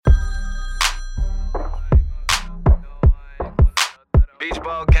Beach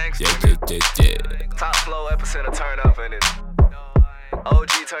ball gangster. Top flow epicenter turn up in it. OG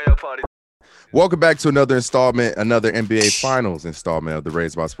turn your party. Welcome back to another installment, another NBA Finals installment of the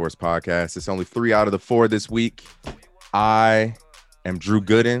Raised by Sports podcast. It's only 3 out of the 4 this week. I am Drew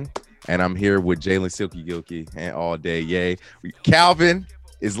Gooden, and I'm here with Jalen Silky Gilkey and all day. Yay. Calvin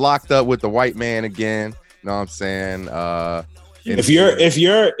is locked up with the white man again. You know what I'm saying? If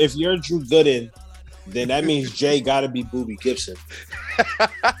you're Drew Gooden, then that means Jay got to be Boobie Gibson.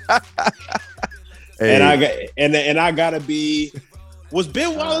 Hey. And I got to be. Was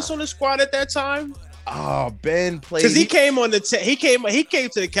Ben Wallace on the squad at that time? Oh, Ben played because he came on the he came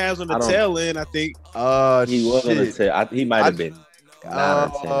to the Cavs on the tail end, I think. He was on the tail. He might have been 9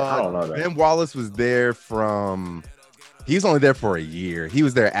 or 10. I don't know that. Ben Wallace was there from. He was only there for a year. He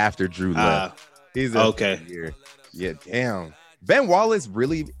was there after Drew left. He's there for a year. Yeah, damn. Ben Wallace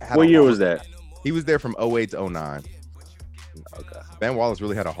really had. What year was that? He was there from 08 to 09. Okay. Ben Wallace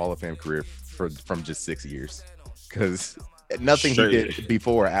really had a Hall of Fame career from just 6 years, because nothing he did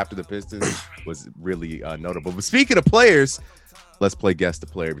before or after the Pistons was really notable. But speaking of players, let's play Guess the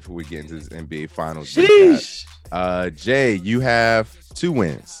Player before we get into this NBA Finals. Jay, you have 2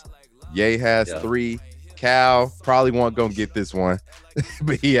 wins. Ye has 3. Cal probably won't go get this one,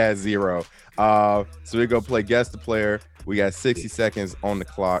 but he has 0. So we're going to play Guess the Player. We got 60 seconds on the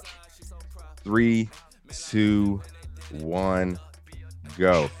clock. 3, 2, 1,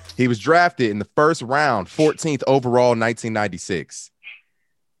 go. He was drafted in the first round, 14th overall, 1996.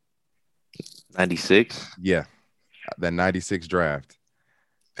 96? Yeah, that 96 draft.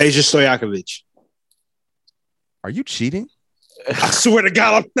 Peja Stojakovic. Are you cheating? I swear to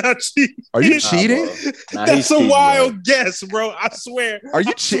God, I'm not cheating. Are you cheating? That's a wild guess, bro. I swear. Are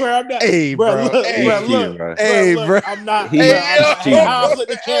you cheating? Hey, bro. Look, Hey, bro. I'm not. I'll flip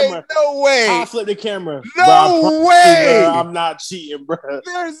the camera. No way. I'll flip the camera. No way. I'm not cheating, bro.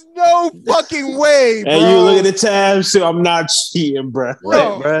 There's no fucking way, bro. And you look at the tabs, too. I'm not cheating, bro.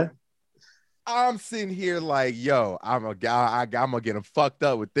 Bro. I'm sitting here like, yo, I'm gonna get him fucked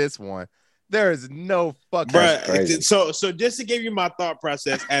up with this one. There is no fucking bruh. So just to give you my thought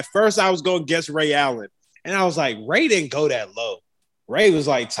process, at first I was going to guess Ray Allen, and I was like, Ray didn't go that low. Ray was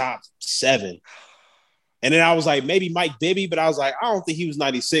like top 7, and then I was like, maybe Mike Bibby, but I was like, I don't think he was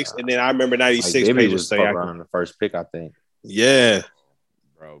 96. And then I remember 96. Bibby was around the first pick, I think. Yeah,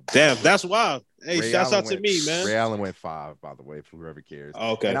 bro. Damn, that's wild. Hey, Ray shouts Allen out to me, man. Ray Allen went 5, by the way, for whoever cares.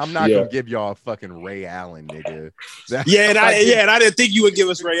 Okay, and I'm not gonna give y'all a fucking Ray Allen, nigga. And I didn't think you would give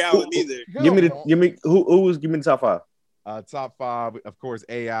us Ray Allen either. Give me the top 5. Top 5, of course.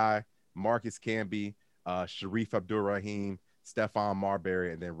 AI, Marcus Camby, Sharif Abdul-Rahim, Stephon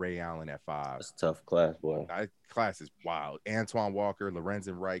Marbury, and then Ray Allen at 5. That's a tough class, boy. That class is wild. Antoine Walker,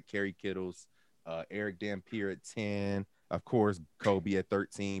 Lorenzen Wright, Kerry Kittles, Eric Dampier at 10. Of course, Kobe at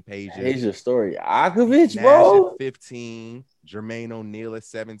 13. Peja Stojakovic, bro. At 15. O'Neal at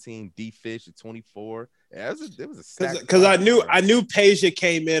 17. D Fish at 24. Yeah, it was a stack. Because I knew Peja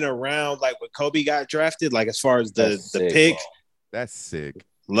came in around like when Kobe got drafted, like as far as the pick. Bro. That's sick.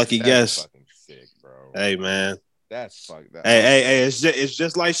 Lucky guess. Fucking sick, bro. Hey, man. That's fucked up. Hey, it's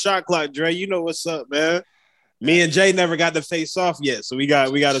just like shot clock, Dre. You know what's up, man. Me and Jay never got to face off yet, so we got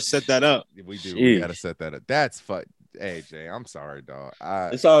to set that up. We do. We got to set that up. That's fuck. Hey, Jay, I'm sorry, dog.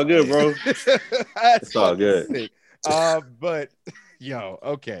 It's all good, bro. It's all good. Sick. But yo,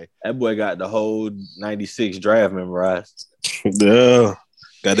 okay. That boy got the whole 96 draft memorized. Yeah.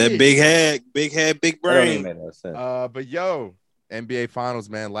 Got that big head, big brain. That don't make no sense. But yo, NBA Finals,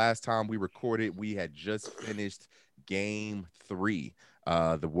 man. Last time we recorded, we had just finished Game 3.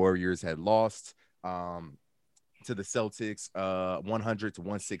 The Warriors had lost to the Celtics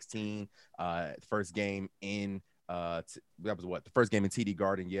 100-116. First game in that was the first game in TD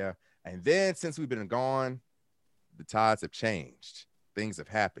Garden, yeah. And then since we've been gone, the tides have changed. Things have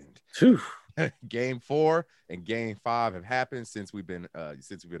happened. Game 4 and Game 5 have happened since we've been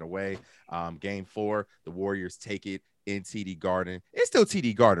away. Game 4, the Warriors take it in TD Garden. It's still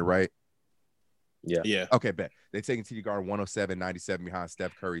TD Garden, right? Yeah. Okay, bet. They're taking TD Garden 107-97 behind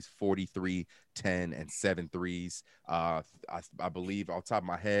Steph Curry's 43, 10, and 7 threes. I believe off the top of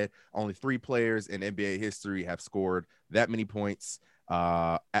my head, only 3 players in NBA history have scored that many points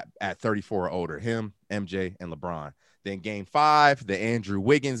at 34 or older. Him, MJ, and LeBron. Then Game 5, the Andrew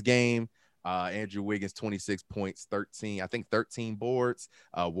Wiggins game. Andrew Wiggins, 26 points, 13 boards.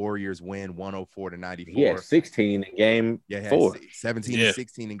 Warriors win 104-94. Yeah, 16 in Game 4. 17 and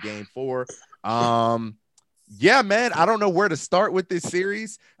 16 in Game 4. Yeah, man, I don't know where to start with this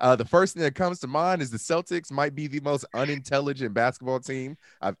series. The first thing that comes to mind is the Celtics might be the most unintelligent basketball team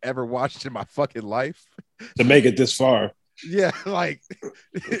I've ever watched in my fucking life. To make it this far. Yeah, like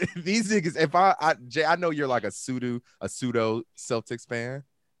these niggas. If Jay, I know you're like a pseudo Celtics fan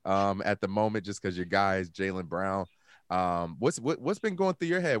at the moment, just because your guy is Jaylen Brown. What's been going through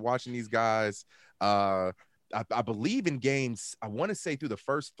your head watching these guys? I believe in games, I want to say through the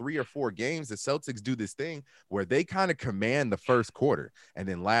first 3 or 4 games, the Celtics do this thing where they kind of command the first quarter. And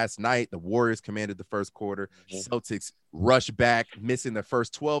then last night, the Warriors commanded the first quarter. Celtics rush back, missing the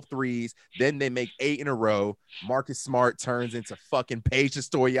first 12 threes. Then they make 8 in a row. Marcus Smart turns into fucking Peja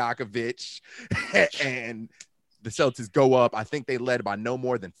Stojakovic. And the Celtics go up. I think they led by no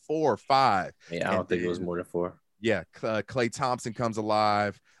more than 4 or 5. Yeah, I don't think it was more than 4. Yeah, Klay Thompson comes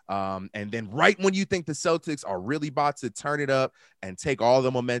alive. And then right when you think the Celtics are really about to turn it up and take all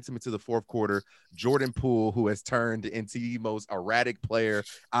the momentum into the fourth quarter, Jordan Poole, who has turned into the most erratic player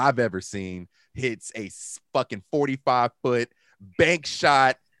I've ever seen, hits a fucking 45-foot bank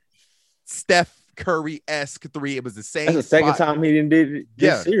shot, Steph Curry-esque 3. It was the same. That's the second time he did it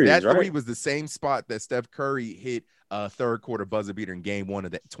this series, that right? 3 was the same spot that Steph Curry hit third quarter buzzer beater in game 1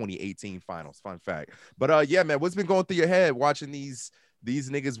 of the 2018 finals. Fun fact. But yeah, man, what's been going through your head watching these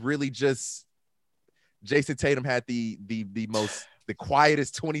niggas really just Jason Tatum had the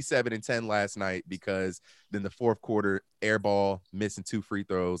quietest 27 and 10 last night, because then the fourth quarter air ball, missing 2 free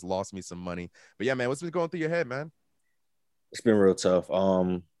throws, lost me some money. But yeah, man, what's been going through your head, man? It's been real tough.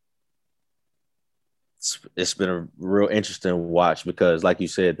 It's been a real interesting watch because, like you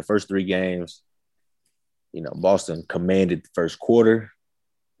said, the first 3 games, Boston commanded the first quarter,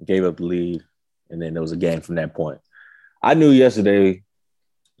 gave up the lead, and then there was a game from that point. I knew yesterday,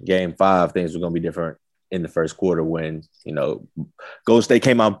 game 5, things were going to be different in the first quarter when, Golden State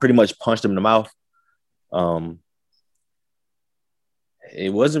came out and pretty much punched them in the mouth.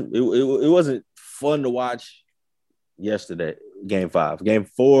 It wasn't fun to watch yesterday, game 5. Game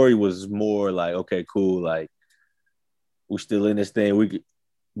 4, it was more like, okay, cool. Like, we're still in this thing.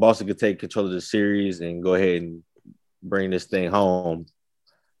 Boston could take control of the series and go ahead and bring this thing home.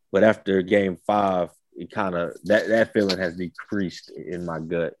 But after game 5, it kind of that feeling has decreased in my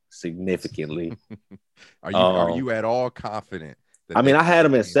gut significantly. Are you at all confident? I had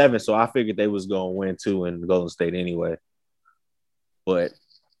them at 7, so I figured they was going to win 2 in Golden State anyway. But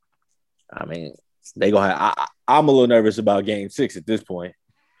they gonna have. I'm a little nervous about game 6 at this point.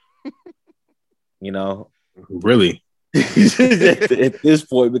 Really. at this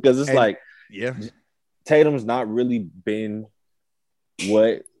point, because it's yeah, Tatum's not really been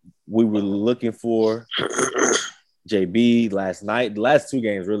what we were looking for. JB last night, the last 2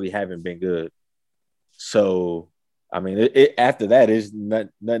 games really haven't been good. So, after that, there's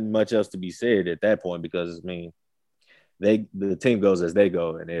nothing much else to be said at that point, because the team goes as they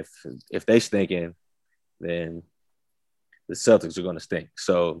go, and if they stinking, then the Celtics are going to stink.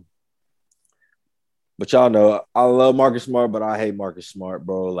 So, but y'all know I love Marcus Smart, but I hate Marcus Smart,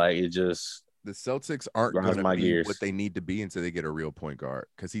 bro. Like, it just the Celtics aren't going to be gears. What they need to be until they get a real point guard,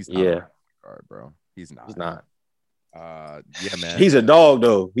 because he's not a point guard, bro. He's not. He's not. Yeah, man. He's a dog,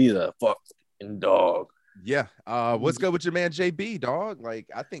 though. He's a fucking dog. Yeah. What's good with your man JB, dog? Like,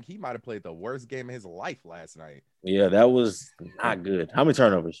 I think he might have played the worst game of his life last night. Yeah, that was not good. How many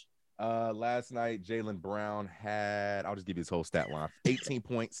turnovers? Last night, Jaylen Brown had, I'll just give you his whole stat line: 18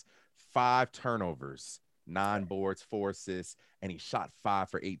 points, 5 turnovers, 9 boards, 4 assists, and he shot 5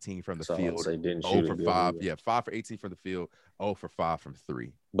 for 18 from the field. They didn't 0 for 5. Yeah, 5 for 18 from the field, 0 for 5 from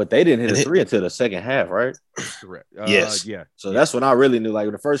 3. But they didn't hit a 3 until the second half, right? Correct. Yes. Yeah. So that's when I really knew. Like,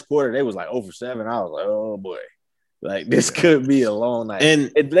 the first quarter, they was like 0 for 7. I was like, oh boy, like this could be a long night.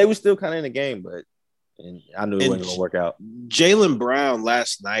 And they were still kind of in the game, but I knew it wasn't going to work out. Jaylen Brown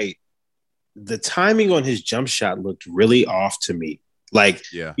last night, the timing on his jump shot looked really off to me. Like,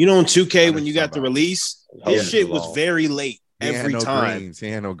 on 2K, when you got the release, his shit was very late every time. He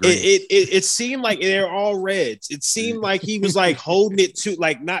had no greens. It seemed like they're all reds. It seemed like he was like holding it to,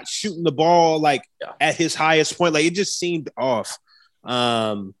 like, not shooting the ball like at his highest point. Like, it just seemed off.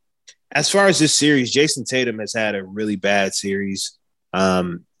 As far as this series, Jason Tatum has had a really bad series.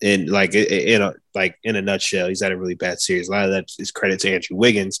 And like in a nutshell, he's had a really bad series. A lot of that is credit to Andrew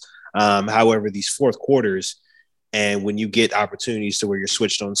Wiggins. However, these fourth quarters, and when you get opportunities to where you're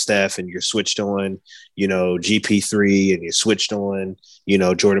switched on Steph and you're switched on, GP3 and you're switched on,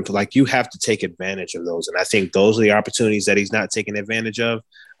 Jordan, like, you have to take advantage of those. And I think those are the opportunities that he's not taking advantage of,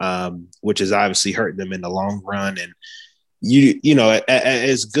 which is obviously hurting them in the long run. And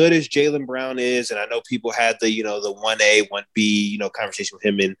as good as Jaylen Brown is, and I know people had the 1A, 1B, conversation with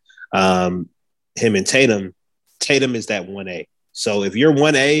him and Tatum is that 1A. So if your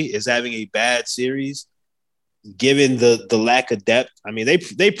 1A is having a bad series, given the lack of depth, I mean,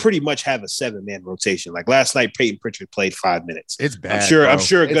 they pretty much have a 7-man rotation. Like last night, Peyton Pritchard played 5 minutes. It's bad. I'm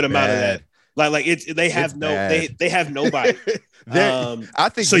sure a good it's amount bad. of that. Like they have they have nobody. I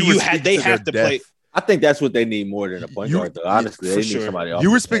think so. They have to play. I think that's what they need more than a point guard. Though. Honestly, they need somebody else.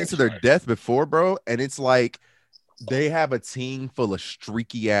 You were speaking to their death before, bro, and it's like they have a team full of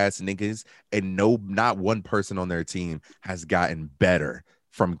streaky ass niggas, and not one person on their team has gotten better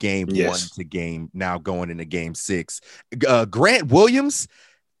from game 1 to game now going into game 6. Grant Williams,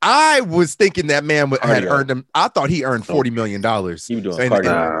 I was thinking that man had earned him. I thought he earned $40 million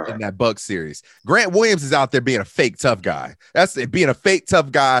in that Bucks series. Grant Williams is out there being a fake tough guy. That's it, being a fake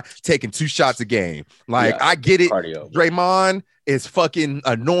tough guy, taking 2 shots a game. Like, I get it. Cardio. Draymond is fucking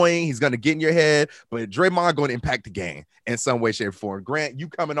annoying. He's going to get in your head, but Draymond going to impact the game in some way, shape, or form. Grant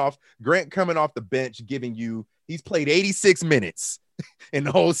coming off the bench, he's played 86 minutes in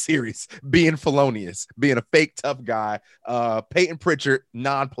the whole series, being felonious, being a fake tough guy. Peyton Pritchard,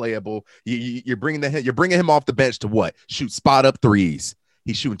 non-playable. You're bringing him off the bench to shoot spot up threes.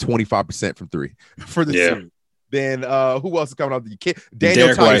 He's shooting 25% from 3 for the series. Then who else is coming off the kid?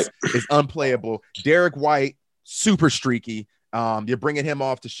 Daniel Tice is unplayable. Derek White, super streaky. You're bringing him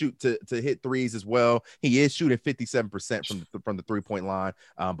off to hit threes as well. He is shooting 57% from the 3-point line,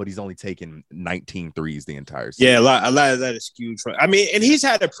 but he's only taken 19 threes the entire season. Yeah, a lot of that is skewed. I mean, and he's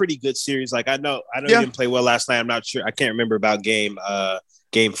had a pretty good series. Like I know he didn't play well last night. I'm not sure. I can't remember about game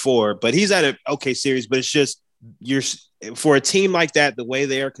 4, but he's had an okay series. But it's just for a team like that, the way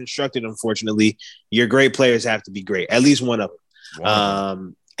they are constructed, unfortunately, your great players have to be great. At least one of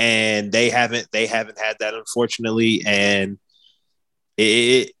them. And they haven't had that, unfortunately, and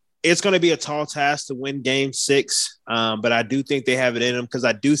it's going to be a tall task to win game 6, but I do think they have it in them because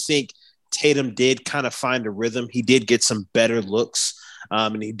I do think Tatum did kind of find a rhythm. He did get some better looks,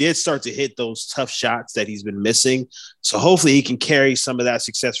 and he did start to hit those tough shots that he's been missing. So hopefully he can carry some of that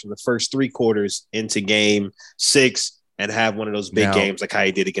success from the first 3 quarters into game 6 and have one of those big games like how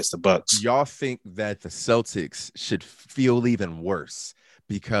he did against the Bucks. Y'all think that the Celtics should feel even worse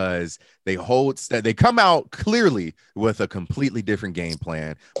because they come out clearly with a completely different game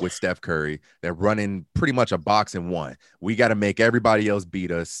plan with Steph Curry. They're running pretty much a box and 1. We got to make everybody else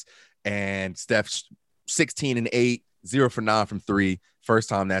beat us. And Steph's 16-8, 0 for 9 from 3. First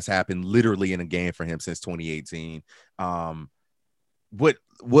time that's happened literally in a game for him since 2018.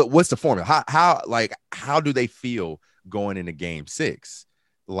 What's the formula? How do they feel going into game 6?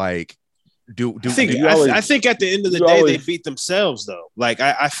 Like, I think at the end of the day, they beat themselves, though. Like,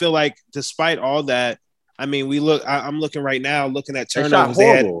 I feel like despite all that, I mean, I'm looking right now, looking at turnovers.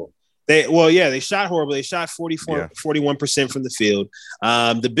 They shot horrible. They shot 41% from the field.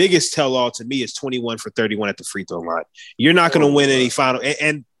 The biggest tell-all to me is 21 for 31 at the free throw line. You're not going to win any final.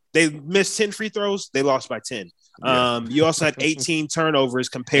 And they missed 10 free throws. They lost by 10. You also had 18 turnovers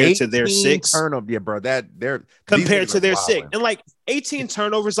compared to their 6. Yeah, bro. Compared to their 6. And like 18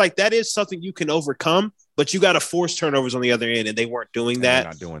 turnovers, like that is something you can overcome, but you got to force turnovers on the other end, and they weren't doing that.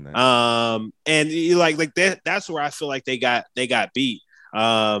 Not doing that. And like that's where I feel like they got beat.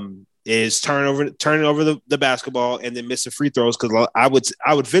 Is turning over the basketball and then missing free throws, because I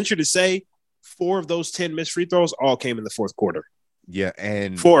would venture to say 4 of those 10 missed free throws all came in the fourth quarter. Yeah,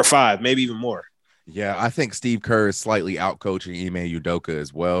 and 4 or 5, maybe even more. Yeah, I think Steve Kerr is slightly out coaching Ime Udoka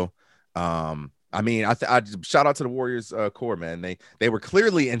as well. I mean, I shout out to the Warriors core, man. They were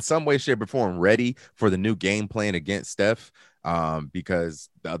clearly in some way, shape, or form ready for the new game plan against Steph, because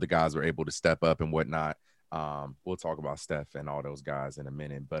the other guys were able to step up and whatnot. We'll talk about Steph and all those guys in a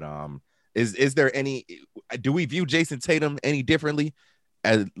minute, but is there do we view Jason Tatum any differently?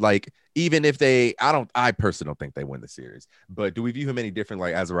 As like, even if I personally don't think they win the series, but do we view him any different?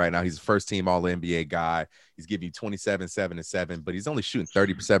 Like, as of right now, he's a first team all NBA guy. He's giving you 27, 7 and 7, but he's only shooting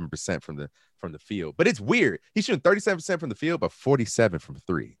 37% from the field. But it's weird. He's shooting 37% from the field, but 47 from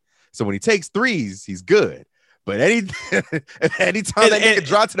 3. So when he takes threes, he's good. But anytime that nigga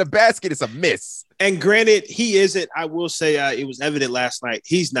drop to the basket, it's a miss. And granted, he isn't. I will say it was evident last night.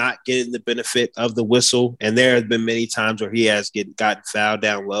 He's not getting the benefit of the whistle. And there have been many times where he has gotten fouled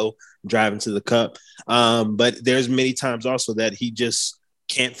down low, driving to the cup. But there's many times also that he just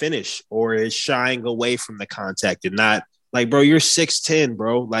can't finish or is shying away from the contact and not like, bro, you're 6'10",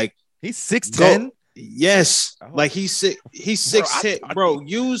 bro. Like, he's 6'10". Yes, like he's 6'10", bro.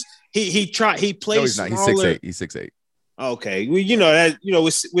 He plays. No, he's not. Smaller. He's 6'8". Okay, well, you know that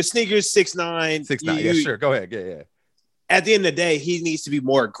with sneakers 6'9". 6'9". Yeah, sure. Go ahead. Yeah. At the end of the day, he needs to be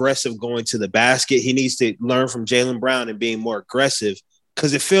more aggressive going to the basket. He needs to learn from Jaylen Brown and being more aggressive,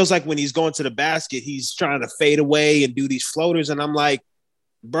 because it feels like when he's going to the basket, he's trying to fade away and do these floaters. And I'm like,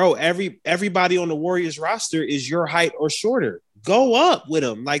 bro, everybody on the Warriors roster is your height or shorter. Go up with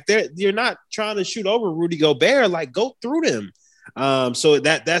them. Like you're not trying to shoot over Rudy Gobert. Like go through them. So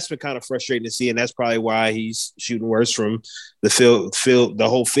that's been kind of frustrating to see, and that's probably why he's shooting worse from the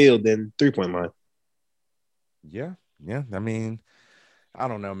whole field than 3-point line. Yeah. I mean, I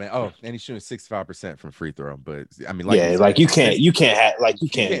don't know, man. Oh, and he's shooting 65% from free throw, but I mean, you can't do that like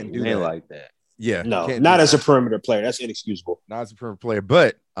that. Yeah, no, not as a perimeter player. That's inexcusable. Not as a perimeter player.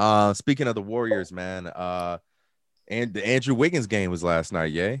 But speaking of the Warriors, man, and the Andrew Wiggins game was last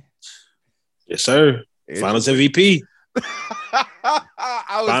night. Yay, yes, sir. Finals MVP.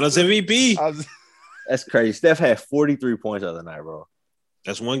 Finals MVP. That's crazy. Steph had 43 points the other night, bro.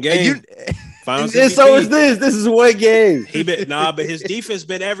 That's one game. Finals MVP. So is this. This is one game. But his defense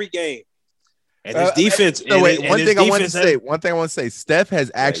been every game. And his defense. One thing I want to say. Steph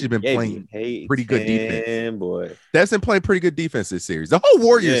has actually been playing pretty good defense. Boy, Steph's been playing pretty good defense this series. The whole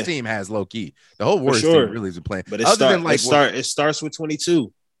Warriors team has low key. The whole Warriors team really has been playing. But it starts with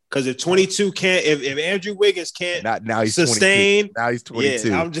 22. Because if 22 can't, if Andrew Wiggins can't now he's sustain, 22. Now he's 22.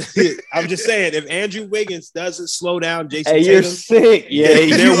 Yeah, I'm just saying, if Andrew Wiggins doesn't slow down Jason Tatum, you're sick. Yeah,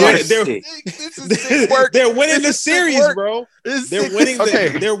 they're winning the series, bro. They're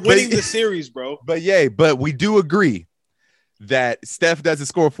winning the series, bro. But we do agree that Steph doesn't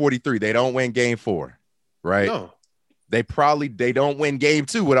score 43. They don't win game 4, right? No. They don't win game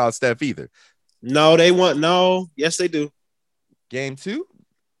 2 without Steph either. No. Yes, they do. Game 2?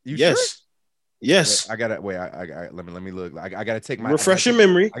 Yes. Sure? Yes. I gotta wait. I let me look. I gotta take my refresh your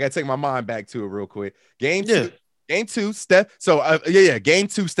memory. I gotta take my mind back to it real quick. Game 2, Steph. So game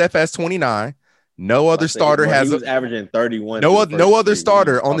 2, Steph has 29. No other starter has. He was averaging 31. No other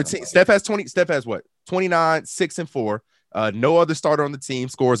starter on the team. Steph has 20. Steph has what? 29, 6 and 4. No other starter on the team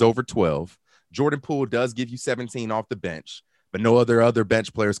scores over 12. Jordan Poole does give you 17 off the bench, but no other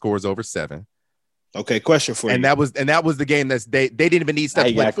bench player scores over 7. Okay, question for you. And that was the game that they didn't even need Steph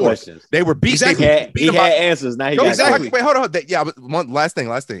to play 4. They were beat. Exactly. He had answers. Now he got exactly. Wait, hold on. One last thing.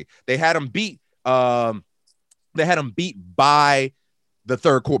 They had him beat. They had him beat by the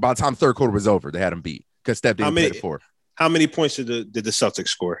third quarter. By the time the third quarter was over, they had him beat because Steph didn't play the 4. How many points did the Celtics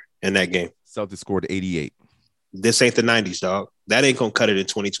score in that game? Celtics scored 88. This ain't the 90s, dog. That ain't gonna cut it in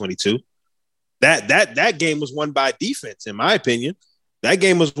 2022. That game was won by defense, in my opinion. That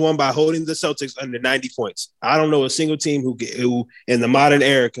game was won by holding the Celtics under 90 points. I don't know a single team who in the modern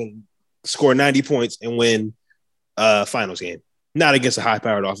era can score 90 points and win a finals game. Not against a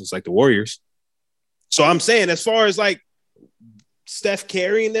high-powered offense like the Warriors. So I'm saying, as far as like Steph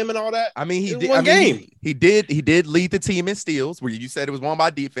carrying them and all that, I mean, he did lead the team in steals, where you said it was won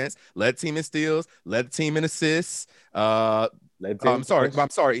by defense. Led the team in steals, led the team in assists. I'm sorry.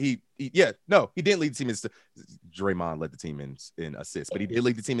 He didn't lead the team in Draymond led the team in assists, but he did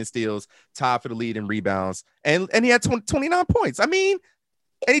lead the team in steals, tied for the lead in rebounds, and he had 29 points. I mean,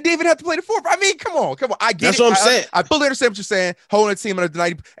 and he didn't even have to play the 4th. I mean, come on. I get That's it. What I'm saying. I fully understand what you're saying. Holding the team under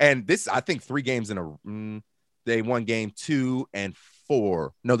 90, and this, I think, 3 games in a. They won game 2 and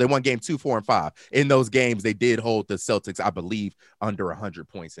 4. No, they won game 2, 4, and 5. In those games, they did hold the Celtics, I believe, under 100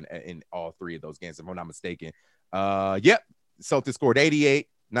 points in all 3 of those games, if I'm not mistaken. Yep. Celtics scored 88,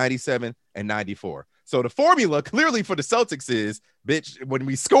 97, and 94. So the formula clearly for the Celtics is, bitch, when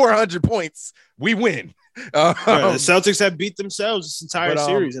we score 100 points, we win. The Celtics have beat themselves this entire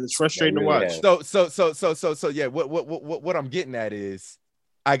series, and it's frustrating to watch. So yeah, what I'm getting at is,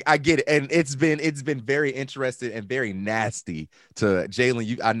 I get it, and it's been very interesting and very nasty to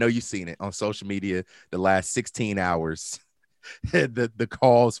Jalen. I know you've seen it on social media the last 16 hours. the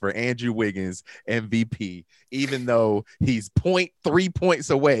calls for Andrew Wiggins MVP, even though he's 0.3 points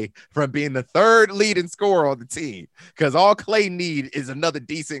away from being the 3rd leading scorer on the team, because all Clay need is another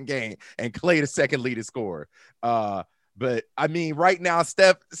decent game, and Clay the 2nd leading scorer. But I mean, right now,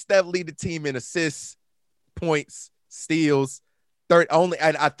 Steph lead the team in assists, points, steals, third only.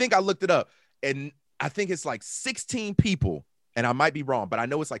 And I think I looked it up, and I think it's like 16 people. And I might be wrong, but I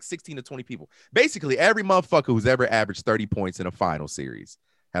know it's like 16 to 20 people. Basically, every motherfucker who's ever averaged 30 points in a final series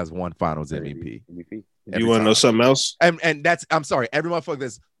has won finals MVP. You want to know something else? And that's, I'm sorry, every motherfucker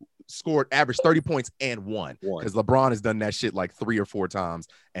that's averaged 30 points and won. Because LeBron has done that shit like 3 or 4 times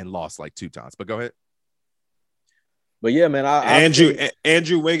and lost like 2 times. But go ahead. But yeah, man, Andrew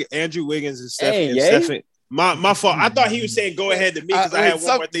Wiggins and Steph. My fault. I thought he was saying go ahead to me because I had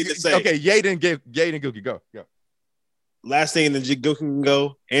one more thing to say. Okay, Yaden Gookie, go. Last thing in the Gookie can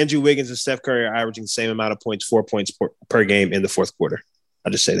go. Andrew Wiggins and Steph Curry are averaging the same amount of points, 4 points per game in the 4th quarter.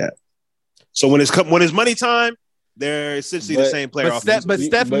 I'll just say that. So when it's money time, they're essentially the same player. But Steph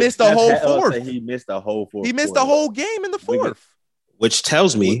missed the whole 4th. He missed the whole 4th. He missed the whole game in the 4th. which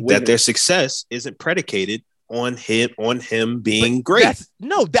tells me that their success isn't predicated on him being great.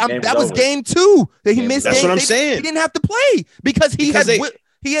 That was game 2 that he missed. That's what I'm saying. He didn't have to play because he had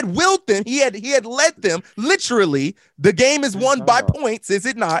willed them. He had led them. Literally, the game is won by points, is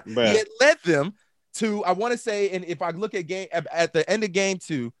it not? Bruh. He had led them to, I want to say, and if I look at the end of game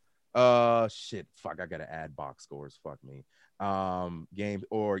 2, I gotta add box scores. Fuck me. Game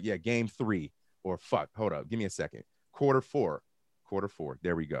 3 or hold up. Give me a second. Quarter four.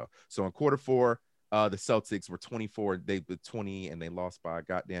 There we go. So in quarter 4, the Celtics were 24, they were 20, and they lost by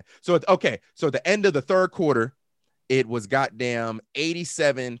goddamn. So at the end of the third quarter, it was goddamn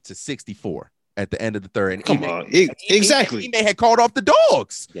 87-64 at the end of the third. And exactly. He may have called off the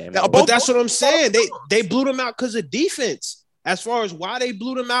dogs. But that's what I'm saying. They blew them out because of defense. As far as why they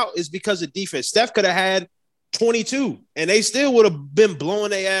blew them out is because of defense. Steph could have had 22, and they still would have been blowing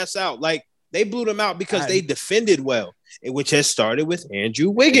their ass out. Like, they blew them out because they defended well, which has started with Andrew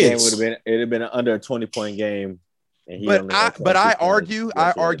Wiggins. It'd have been under a 20-point game. I argue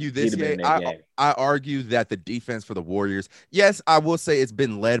that the defense for the Warriors, yes, I will say it's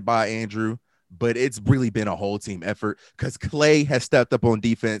been led by Andrew, but it's really been a whole team effort because Clay has stepped up on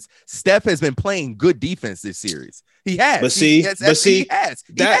defense. Steph has been playing good defense this series. He has.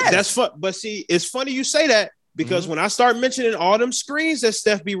 That's fun. But see, it's funny you say that. Because when I start mentioning all them screens that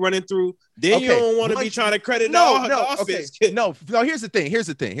Steph be running through, then you don't want to be trying to credit the offense. No, here's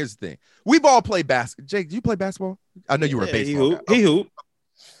the thing. We've all played basketball. Jake, do you play basketball? I know you were a baseball guy. He hoop.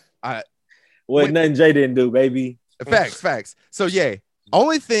 Nothing Jay didn't do, baby. Facts. So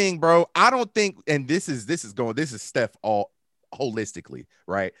only thing, bro, I don't think, and this is Steph all holistically,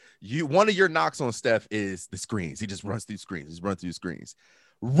 right? One of your knocks on Steph is the screens. He just runs through screens.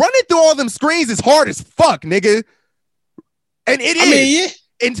 Running through all them screens is hard as fuck, nigga. And it is.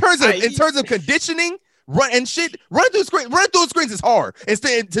 In terms of conditioning, running through the screens is hard.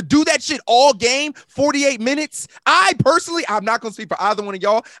 Instead to do that shit all game, 48 minutes. I personally, I'm not gonna speak for either one of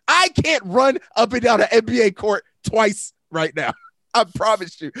y'all. I can't run up and down an NBA court twice right now. I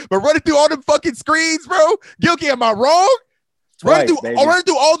promise you. But running through all them fucking screens, bro. Gilkey, am I wrong? Running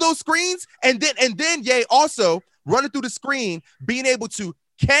through all those screens, and then also running through the screen, being able to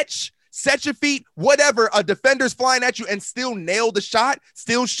catch, set your feet, whatever, a defender's flying at you and still nail the shot,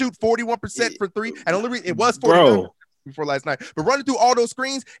 still shoot 41% for 3. And only reason it was 41 before last night. But running through all those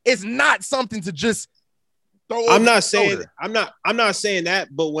screens is not something to just throw over. I'm not saying that,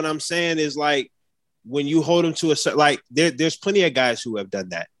 but what I'm saying is, like, when you hold them to a certain, like, there's plenty of guys who have done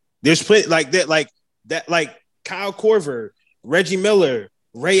that. There's plenty like Kyle Korver, Reggie Miller,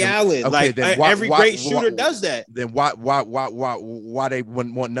 Ray Allen, every great shooter does that. Then why they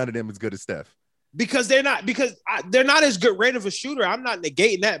wouldn't want none of them as good as Steph? Because they're not as good rate of a shooter. I'm not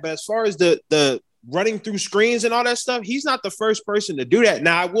negating that, but as far as the running through screens and all that stuff, he's not the first person to do that.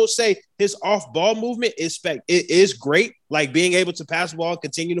 Now, I will say his off-ball movement is great. Like, being able to pass the ball,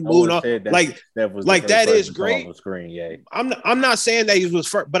 continue to move, that is great. Screen, I'm not saying that he was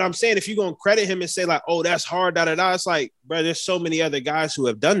first, but I'm saying if you're gonna credit him and say, like, oh, that's hard, it's like, bro, there's so many other guys who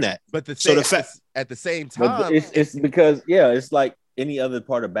have done that. But at the same time, it's because it's like any other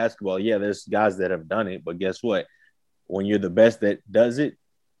part of basketball. Yeah, there's guys that have done it, but guess what? When you're the best that does it,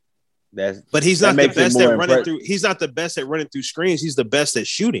 but he's not the best at running through. He's not the best at running through screens. He's the best at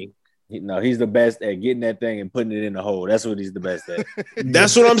shooting. He's the best at getting that thing and putting it in the hole. That's what he's the best at.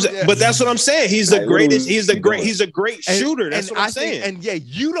 That's what I'm saying. But that's what I'm saying. He's the greatest. He's a great shooter. That's what I'm saying.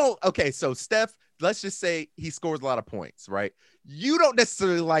 You don't. Okay, so Steph, let's just say he scores a lot of points, right? You don't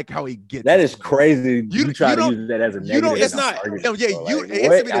necessarily like how he gets. That is crazy. You try to use that as a negative. You don't. It's not. No,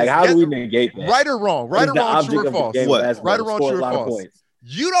 how do we negate that? Right or wrong? Right or wrong? True or false? What? Right or wrong? True or false?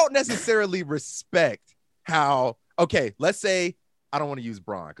 You don't necessarily respect how, okay, let's say, I don't want to use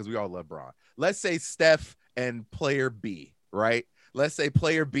Bron because we all love Bron. Let's say Steph and player B, right? Let's say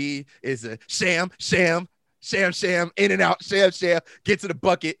player B is a sham, in and out, sham, get to the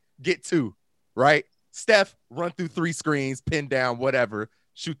bucket, get 2, right? Steph, run through 3 screens, pin down, whatever,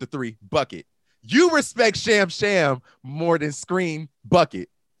 shoot the 3, bucket. You respect sham more than screen, bucket.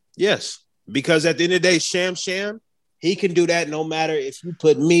 Yes, because at the end of the day, sham, he can do that no matter if you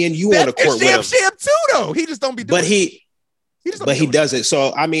put me and you on the court with him. Sham too, though. He just don't be doing it. He doesn't.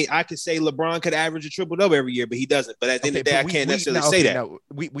 So, I mean, I could say LeBron could average a triple-double every year, but he doesn't. But at the end of the day, I can't necessarily say that. No,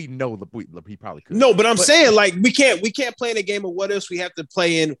 we know he probably could. No, but I'm saying, like, we can't play in a game of what else. We have to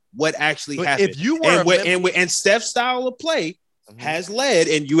play in what actually happened. If you were and Steph's style of play has led,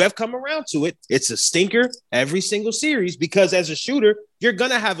 and you have come around to it. It's a stinker every single series because as a shooter, you're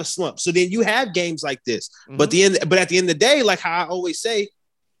gonna have a slump. So then you have games like this. But at the end of the day, like how I always say,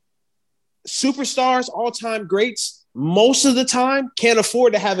 superstars, all-time greats, most of the time can't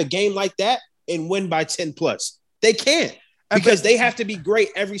afford to have a game like that and win by 10 plus. They can't because they have to be great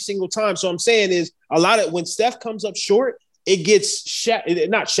every single time. So I'm saying is a lot of when Steph comes up short, it gets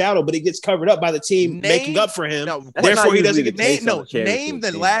not shadowed, but it gets covered up by the team making up for him. No, therefore, he doesn't get name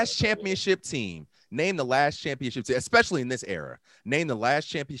the last championship team. Name the last championship team, especially in this era. Name the last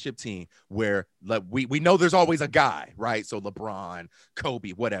championship team where like, we know there's always a guy, right? So LeBron,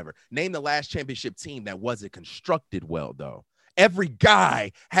 Kobe, whatever. Name the last championship team that wasn't constructed well, though. Every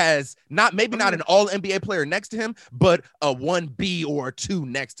guy has maybe not an all NBA player next to him, but a 1B or a 2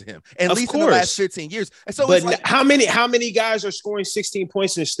 next to him. At least in the last 15 years. And so but like, how many guys are scoring 16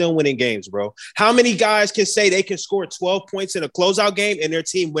 points and still winning games, bro? How many guys can say they can score 12 points in a closeout game and their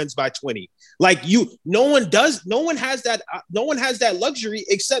team wins by 20? Like no one has that luxury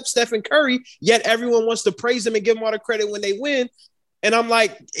except Stephen Curry, yet everyone wants to praise him and give him all the credit when they win. And I'm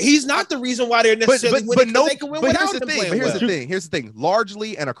like, he's not the reason why they're necessarily winning. They can win without him playing well. Here's the thing.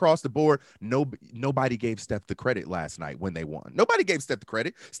 Largely and across the board, nobody gave Steph the credit last night when they won. Nobody gave Steph the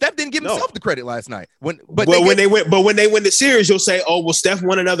credit. Steph didn't give himself the credit last night. When they win the series, you'll say, "Oh, well, Steph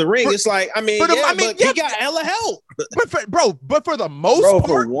won another ring." It's like, he got hella help. But for the most part,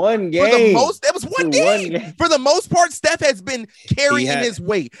 for one game, it was one game. For the most part, Steph has been carrying his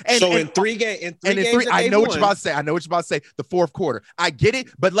weight. In three games, I know what you're about to say. The fourth quarter. I get it,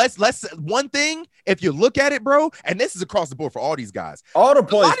 but let's one thing. If you look at it, bro, and this is across the board for all these guys, all the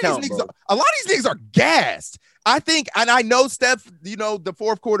points count. A lot of these niggas are gassed. I think, and I know Steph, the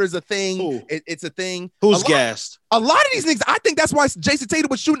fourth quarter is a thing. It's a thing. Who's gassed? A lot of these niggas. I think that's why Jason Tatum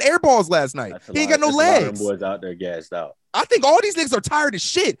was shooting air balls last night. He ain't got no legs. A lot of boys out there gassed out. I think all these niggas are tired as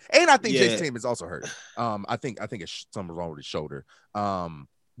shit, and I think Jason Tatum is also hurt. I think it's something wrong with his shoulder.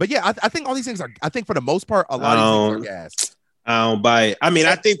 But yeah, I think all these things are. I think for the most part, a lot of these things are gassed. I don't buy it. I mean,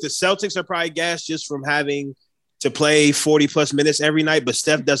 I think the Celtics are probably gassed just from having to play 40 plus minutes every night, but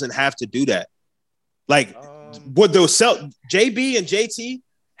Steph doesn't have to do that. Like, what those JB and JT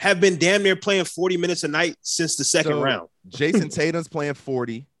have been damn near playing 40 minutes a night since the second round. Jason Tatum's playing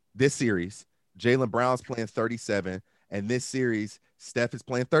 40 this series. Jaylen Brown's playing 37, and this series, Steph is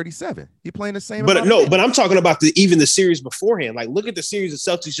playing 37. He playing the same. But I'm talking about even the series beforehand. Like, look at the series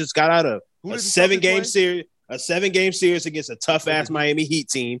the Celtics just got out of. A 7-game series against a tough-ass Miami Heat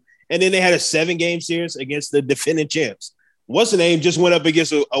team. And then they had a 7-game series against the defending champs. What's the name? Just went up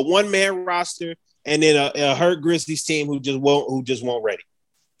against a one-man roster and then a hurt Grizzlies team who just won't ready.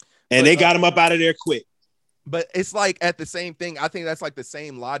 And they got him up out of there quick. But it's like at the same thing. I think that's like the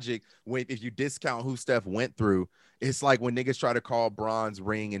same logic if you discount who Steph went through. It's like when niggas try to call Bron's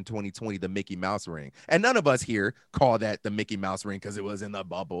ring in 2020 the Mickey Mouse ring. And none of us here call that the Mickey Mouse ring because it was in the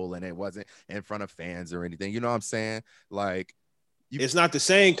bubble and it wasn't in front of fans or anything. You know what I'm saying? Like, it's not the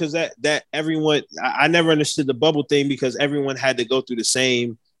same because that everyone – I never understood the bubble thing because everyone had to go through the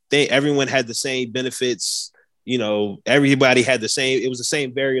same thing. Everyone had the same benefits. Everybody had the same – it was the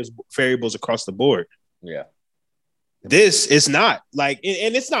same variables across the board. Yeah. This is not like,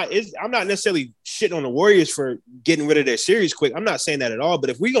 and it's not. I'm not necessarily shitting on the Warriors for getting rid of their series quick. I'm not saying that at all.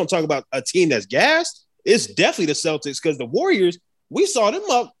 But if we're gonna talk about a team that's gassed, it's definitely the Celtics because the Warriors, we saw them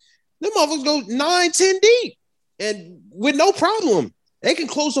motherfuckers go 9-10 deep, and with no problem, they can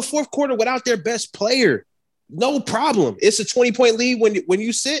close the fourth quarter without their best player, no problem. It's a 20-point lead when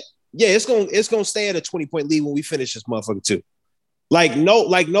you sit. Yeah, it's gonna stay at a 20-point lead when we finish this motherfucker too. Like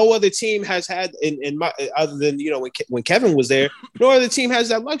no other team has had other than when Kevin was there, no other team has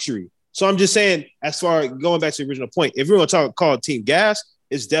that luxury. So I'm just saying, as far going back to the original point, if we're gonna call a team gas,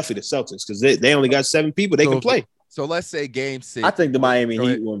 it's definitely the Celtics because they only got 7 people they can play. So let's say game 6. I think the Miami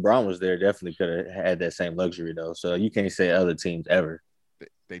Heat when Brown was there definitely could have had that same luxury though. So you can't say other teams ever.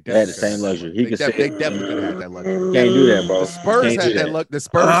 They had the same luxury. They definitely could have had that luxury. Can't do that, bro. The Spurs had that luck. The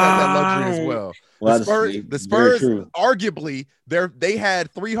Spurs had that luxury as well. The Spurs arguably, they had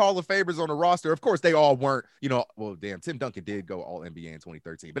 3 Hall of Famers on the roster. Of course, they all weren't, Tim Duncan did go all NBA in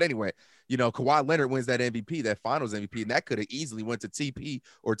 2013. But anyway, Kawhi Leonard wins that MVP, that finals MVP, and that could have easily went to TP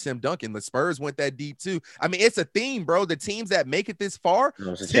or Tim Duncan. The Spurs went that deep too. I mean, it's a theme, bro. The teams that make it this far,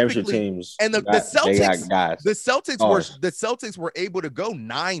 championship teams, and the Celtics were able to go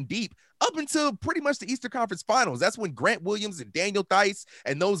 9 deep up until pretty much the Eastern Conference Finals. That's when Grant Williams and Daniel Theis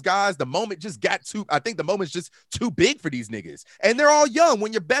and those guys, the moment just got too, I think the moment's just too big for these niggas. And they're all young.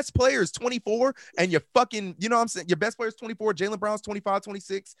 When your best player is 24 and you're fucking, you know what I'm saying? Your best player is 24, Jaylen Brown's 25,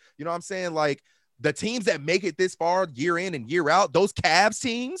 26. You know what I'm saying? Like the teams that make it this far year in and year out, those Cavs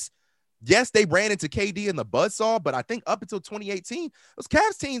teams, yes, they ran into KD and the buzzsaw, but I think up until 2018, those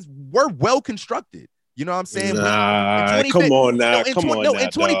Cavs teams were well constructed. You know what I'm saying? Nah, come on now. In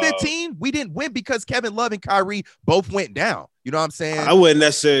 2015, we didn't win because Kevin Love and Kyrie both went down. You know what I'm saying? I wouldn't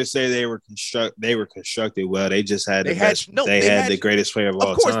necessarily say they were constructed well. They just had they had the greatest player of all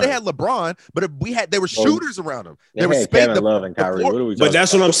time. Of course, they had LeBron, but there were shooters around them. They had Kevin Love and Kyrie. But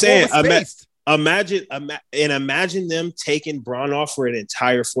that's what I'm saying. Imagine them taking Bron off for an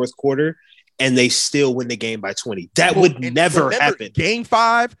entire fourth quarter and they still win the game by 20. That would never happen. Game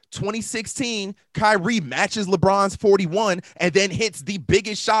 5, 2016, Kyrie matches LeBron's 41 and then hits the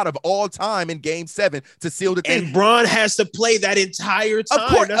biggest shot of all time in Game 7 to seal the thing. And Bron has to play that entire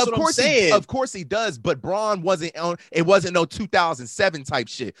time. That's what I'm saying. Of course he does, but Bron wasn't on. It wasn't no 2007 type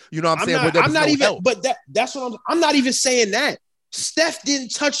shit. You know what I'm saying? That's what I'm not even saying that. Steph didn't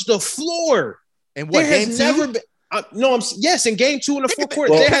touch the floor. And what there game has 2? Never been. Yes, in game 2 in the fourth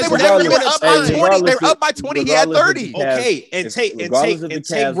quarter, they were up by 20. They were up by 20. He had 30. Okay, and take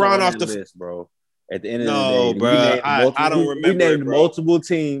Bron off the list, bro. At the end of the day, bro, I don't remember. We named multiple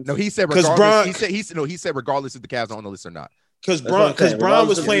teams. No, he said regardless. He said regardless if the Cavs are on the list or not. Because Bron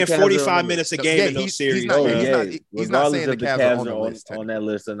was playing 45 minutes a game in those series. He's not saying the Cavs are on the list. On that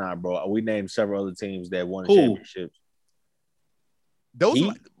list or not, bro. We named several other teams that won championships. What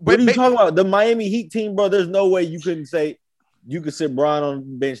are you talking about? The Miami Heat team, bro. There's no way you couldn't say you could sit Bron on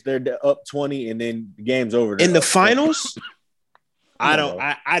the bench. They're up 20, and then the game's over. In the finals,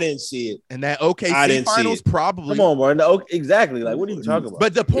 I didn't see it. And that OKC finals probably. Come on, bro. Exactly. Like, what are you talking about?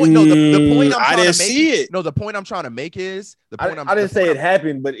 But the point, the point I'm trying to make. See it. No, the point I'm trying to make is I didn't say it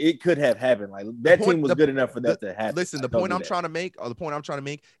happened, but it could have happened. Like that team was good enough for that to happen. Listen, the point I'm trying to make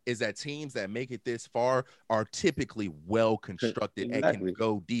is that teams that make it this far are typically well constructed and can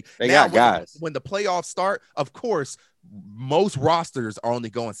go deep. They got guys. When the playoffs start, of course, most rosters are only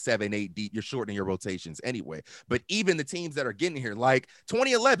going 7-8 deep. You're shortening your rotations anyway. But even the teams that are getting here, like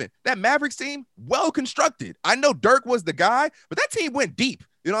 2011, that Mavericks team, well constructed. I know Dirk was the guy, but that team went deep.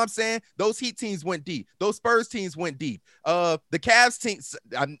 You know what I'm saying? Those Heat teams went deep. Those Spurs teams went deep. The Cavs teams,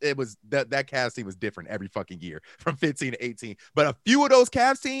 it was that Cavs team was different every fucking year from 15 to 18. But a few of those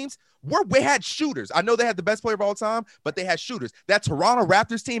Cavs teams we had shooters. I know they had the best player of all time, but they had shooters. That Toronto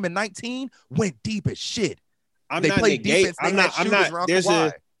Raptors team in 19 went deep as shit. There's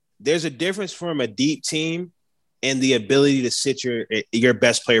a difference from a deep team and the ability to sit your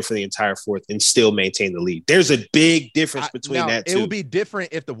best player for the entire fourth and still maintain the lead. There's a big difference between that two. It would be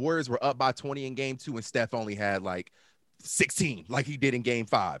different if the Warriors were up by 20 in game 2 and Steph only had like 16 like he did in game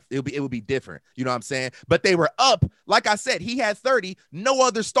 5. It would be different. You know what I'm saying? But they were up. Like I said, he had 30. No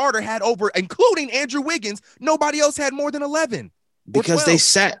other starter had over, including Andrew Wiggins. Nobody else had more than 11. Because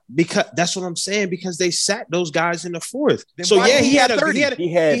that's what I'm saying. Because they sat those guys in the fourth. So yeah, he had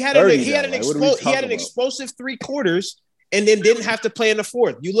an explosive 3 quarters, and then didn't have to play in the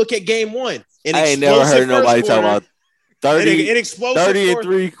fourth. You look at game 1. I ain't never heard nobody talk about 30 and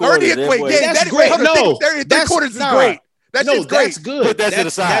 3 quarters. 30 that's great. No, 3 quarters is great. That's great. That's good. Put that to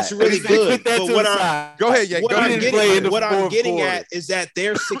the side. That's really good. But go ahead. Yeah, what I'm getting at is that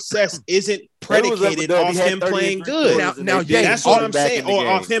their success isn't predicated off him playing good. Now, that's what I'm saying. Or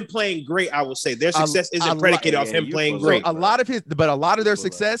off him playing great, I will say. Their success isn't predicated off him playing great. A lot of their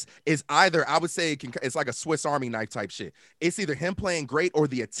success is either, I would say, it's like a Swiss Army knife type shit. It's either him playing great or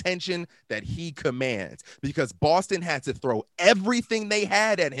the attention that he commands. Because Boston had to throw everything they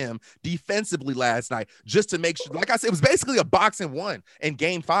had at him defensively last night just to make sure. Like I said, it was basically a box and one in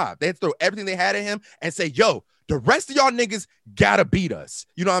game 5. They had to throw everything they had at him and say, yo, the rest of y'all niggas gotta beat us.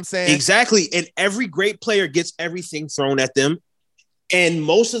 You know what I'm saying? Exactly. And every great player gets everything thrown at them. And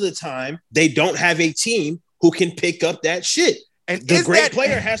most of the time, they don't have a team who can pick up that shit. And the great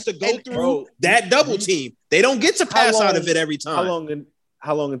player has to go through that double team. They don't get to pass out of it every time.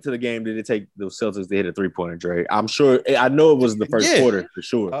 How long into the game did it take those Celtics to hit a 3-pointer, Dre? I know it was the first quarter for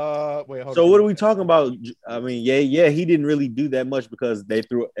sure. So what are we talking about? I mean, he didn't really do that much because they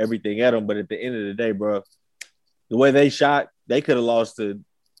threw everything at him. But at the end of the day, bro, the way they shot, they could have lost to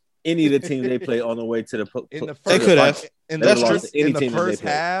any of the teams they played on the way to the. They could have. And that's true. In the first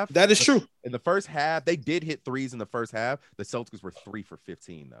half, that is true. In the first half, they did hit threes in the first half. The Celtics were 3 for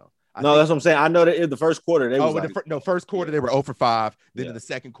 15 though. That's what I'm saying. I know that in the first quarter they first quarter they were 0 for 5. Then in the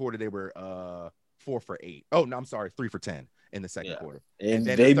second quarter they were 4 for 8. Oh no, I'm sorry, 3 for 10 in the second quarter. And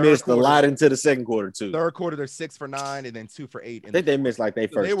they missed a lot into the second quarter too. Third quarter they're 6 for 9 and then 2 for 8. I think they missed like their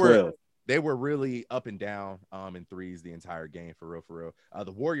first 12. They were really up and down in threes the entire game for real.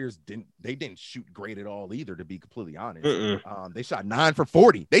 The Warriors didn't shoot great at all either, to be completely honest. They shot 9 for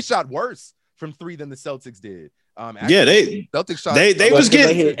 40. They shot worse from 3 than the Celtics did. Celtics shot. They was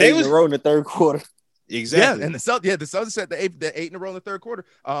getting 8 in a row in the third quarter. Exactly. Yeah, and the Celtics shot the 8 in a row in the third quarter.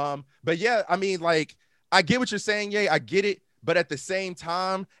 But yeah, I mean, like I get what you're saying, I get it. But at the same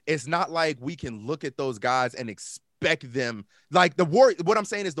time, it's not like we can look at those guys and expect them. Like what I'm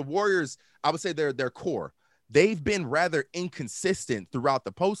saying is the Warriors, I would say their core. They've been rather inconsistent throughout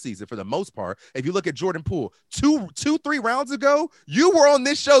the postseason for the most part. If you look at Jordan Poole, 3 rounds ago, you were on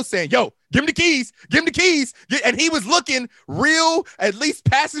this show saying, yo, give him the keys, and he was looking real, at least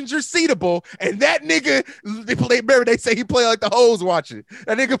passenger seatable. And that nigga, remember they say he played like the hoes watching.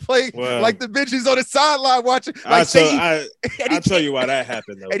 That nigga played like the bitches on the sideline watching. Like, I'll tell you why that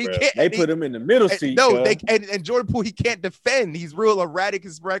happened though. And they put him in the middle seat. No, and Jordan Poole, he can't defend. He's real erratic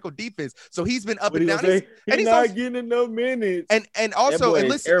and sporadic defense. So he's been up and down. He's not getting enough minutes. And also,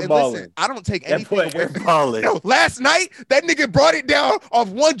 listen, I don't take anything away from it. No, last night, that nigga brought it down off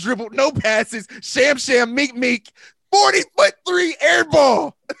one dribble, no passes, sham, meek, 40-foot 3 air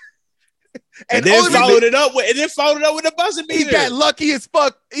ball. and then followed it up with the buzzer beater. He got lucky as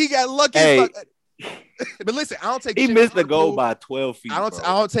fuck. But listen, I don't take. He missed the goal by 12 feet. I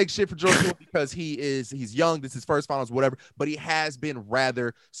don't take shit for Jordan Poole because he's young. This is his first finals, whatever. But he has been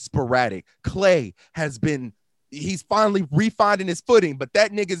rather sporadic. Clay he's finally refinding his footing, but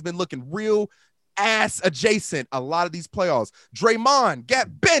that nigga's been looking real ass adjacent a lot of these playoffs. Draymond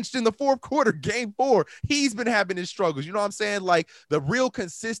got benched in the fourth quarter, game 4. He's been having his struggles. You know what I'm saying? Like the real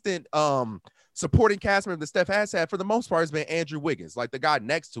consistent supporting cast member that Steph has had for the most part has been Andrew Wiggins, like the guy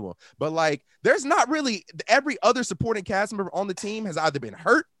next to him. But like, there's not really every other supporting cast member on the team has either been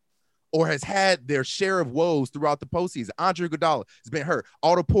hurt or has had their share of woes throughout the postseason. Andre Iguodala has been hurt.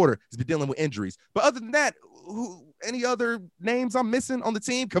 Otto Porter has been dealing with injuries. But other than that, any other names I'm missing on the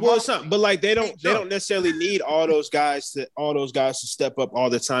team? But like they don't necessarily need all those guys to step up all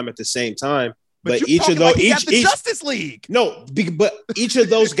the time at the same time. But each of those, each Justice League. No, but each of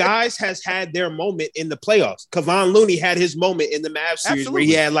those guys has had their moment in the playoffs. Kevon Looney had his moment in the Mavs series where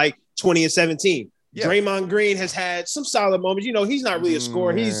he had like 20 and 17. Yeah. Draymond Green has had some solid moments. You know, he's not really a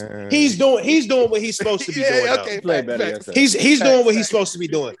scorer. He's doing what he's supposed to be doing. Okay, he's doing what he's supposed to be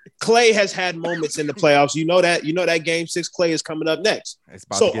doing. Clay has had moments in the playoffs. You know that game 6 Clay is coming up next.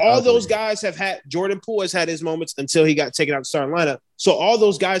 So all those guys have had. Jordan Poole has had his moments until he got taken out of the starting lineup. So all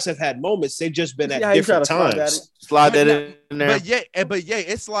those guys have had moments. They've just been at different times. Slide that in there. But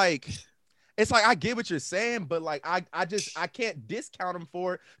it's like I get what you're saying, but like I can't discount him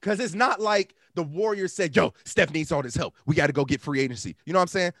for it because it's not like the Warriors said, yo, Steph needs all this help. We got to go get free agency. You know what I'm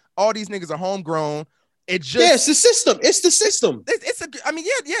saying? All these niggas are homegrown. It's the system. It's the system.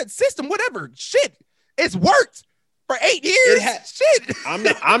 It's system, whatever. Shit. It's worked for 8 years. Shit. I'm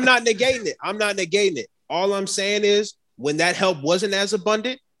not negating it. All I'm saying is when that help wasn't as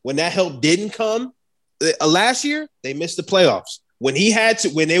abundant, when that help didn't come last year, they missed the playoffs. When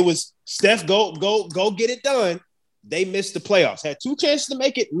it was Steph, go get it done. They missed the playoffs. Had 2 chances to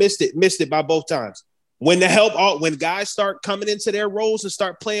make it, missed it by both times. When guys start coming into their roles and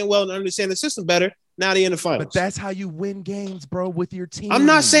start playing well and understand the system better, now they're in the finals. But that's how you win games, bro, with your team. I'm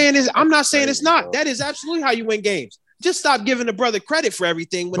not saying it's not. That is absolutely how you win games. Just stop giving the brother credit for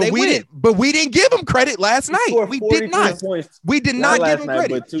everything when they win. But we didn't give him credit last night. We did not. We did not give him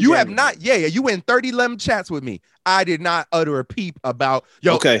credit. You have not. Yeah. You went 30-11 chats with me. I did not utter a peep about,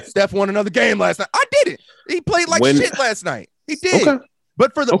 Steph won another game last night. I didn't. He played like shit last night. He did. Okay.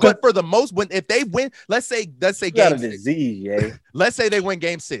 But for the most, if they win, let's say game 6. Let's say they win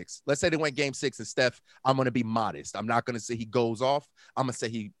game 6. Let's say they win game 6 and Steph, I'm going to be modest. I'm not going to say he goes off. I'm going to say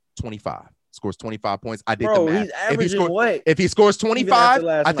he 25. Scores 25 points. I did the math. He's averaging if he scores 25,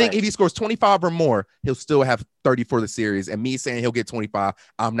 I think if he scores 25 or more, he'll still have 30 for the series. And me saying he'll get 25,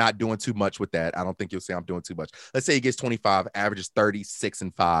 I'm not doing too much with that. I don't think you'll say I'm doing too much. Let's say he gets 25, averages 36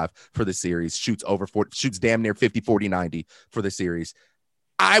 and 5 for the series, shoots over 40, shoots damn near 50, 40, 90 for the series.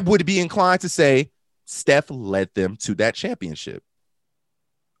 I would be inclined to say Steph led them to that championship.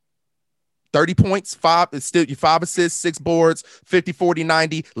 30 points, 5 assists, 6 boards, 50, 40,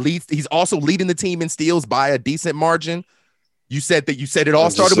 90 leads. He's also leading the team in steals by a decent margin. You said it all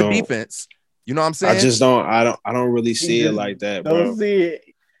started with defense. You know what I'm saying? I don't really see it like that, bro. Don't see it.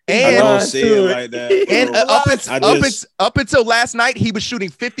 And I don't see it like that. And up until last night, he was shooting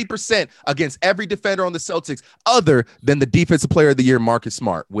 50% against every defender on the Celtics, other than the defensive player of the year, Marcus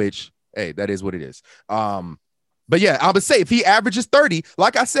Smart, which, hey, that is what it is. But yeah, I would say if he averages 30,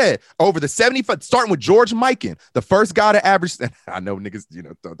 like I said, over the 75, starting with George Mikan, the first guy to average, I know niggas,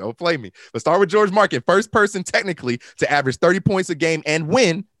 don't play me, but start with George Mikan, first person technically to average 30 points a game and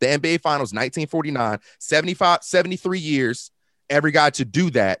win the NBA Finals 1949, 73 years. Every guy to do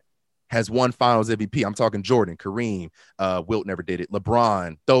that has won Finals MVP. I'm talking Jordan, Kareem, Wilt never did it,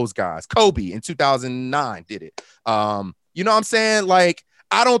 LeBron, those guys, Kobe in 2009 did it. You know what I'm saying? Like,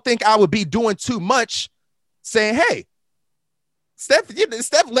 I don't think I would be doing too much saying, hey, Steph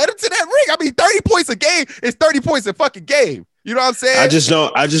led him to that ring. I mean, 30 points a game is 30 points a fucking game. You know what I'm saying? I just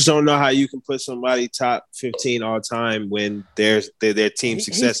don't know how you can put somebody top 15 all time when their team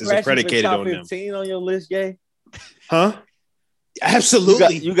success isn't predicated on them. 15 on your list, Gay? Huh?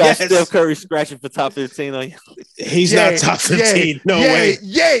 Absolutely. You got yes. Steph Curry scratching for top 15 on you. He's not top 15. No way.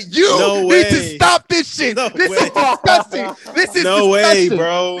 Yeah, you need to stop this shit. This is disgusting. This is no way,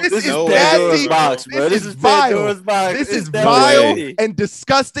 bro. This is Pandora's box, bro. This is Pandora's box. This is vile and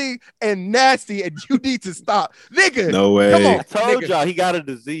disgusting and nasty, and you need to stop, nigga. No way. Come on, I told y'all he got a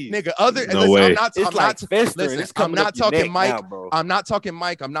disease, nigga. I'm not talking Mike. Now, I'm not talking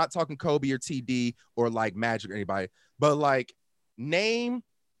Mike. I'm not talking Kobe or TD or like Magic or anybody, but like. Name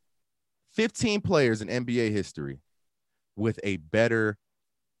 15 players in NBA history with a better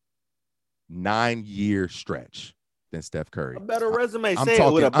 9-year stretch than Steph Curry. A better resume.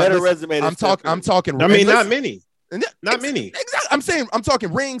 With a better resume. I'm talking. I mean, not many. Not many. Exactly. I'm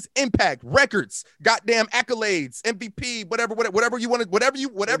talking rings, impact, records, goddamn accolades, MVP, whatever you want to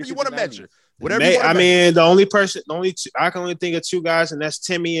measure. The only two, I can only think of two guys, and that's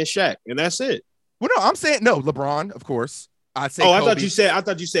Timmy and Shaq, and that's it. Well, no, I'm saying no. LeBron, of course. I say. I thought you said.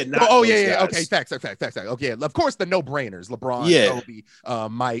 Not yeah. Okay, facts. Okay, of course the no-brainers: LeBron, Kobe,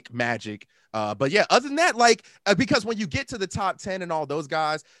 Mike, Magic. But yeah, other than that, like because when you get to the top 10 and all those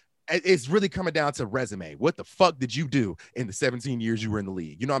guys, it's really coming down to resume. What the fuck did you do in the 17 years you were in the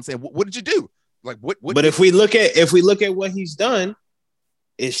league? You know what I'm saying? What did you do? Like what? But if we look at what he's done,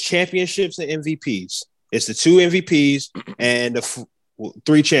 it's championships and MVPs. It's the 2 MVPs and the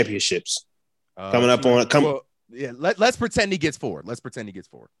 3 championships coming up on. Yeah, let's pretend he gets 4. Let's pretend he gets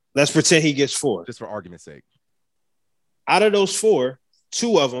 4. Just for argument's sake. Out of those 4,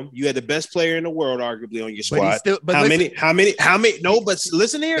 2 of them, you had the best player in the world, arguably, on your squad. How many? No, but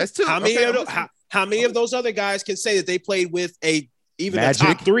listen here. That's 2. How many of those other guys can say that they played with a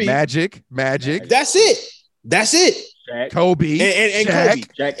top 3? Magic. That's it. Shaq. Kobe and Kobe.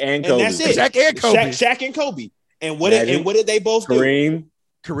 Shaq and Kobe. And that's it. Shaq and Kobe. And what did they both do?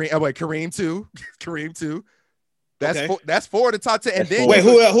 Kareem too. That's 4 of the top 10. And then wait,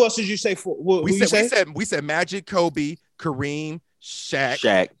 who else did you say? We said Magic, Kobe, Kareem,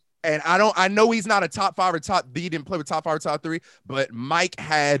 Shaq. And I know he's not a top 5 or top. He didn't play with top 5 or top 3, but Mike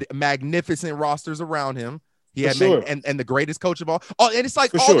had magnificent rosters around him. He had and the greatest coach of all. And it's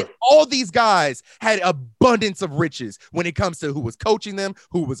like all these guys had abundance of riches when it comes to who was coaching them,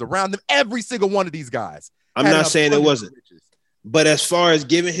 who was around them. Every single one of these guys. I'm not saying it wasn't. But as far as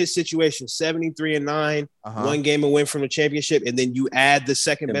given his situation, 73-9, 1 game and win from the championship, and then you add the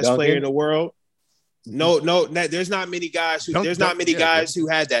second best player in the world. No, there's not many guys who who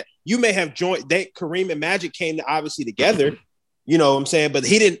had that. You may have joined. Kareem and Magic came obviously together. You know what I'm saying? But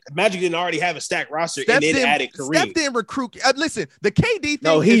Magic didn't already have a stacked roster and then added Kareem. Steph didn't recruit. Listen, the KD thing.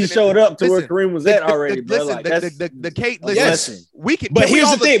 No, he showed up to where Kareem was at already, bro. We can. But here's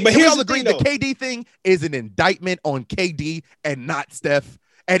the thing. But here's the thing. The KD thing is an indictment on KD and not Steph.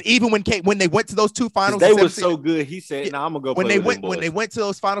 And even when they went to those 2 finals, they were so good. He said, "Nah, I'm gonna go." When they went to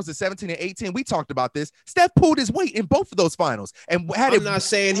those finals at 17 and 18, we talked about this. Steph pulled his weight in both of those finals, and I'm not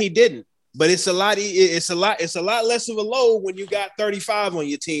saying he didn't. But it's a lot less of a load when you got 35 on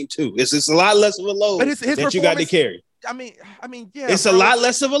your team too. It's a lot less of a load that you got to carry. I mean, yeah. It's a lot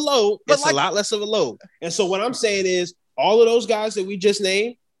less of a load. A lot less of a load. And so what I'm saying is, all of those guys that we just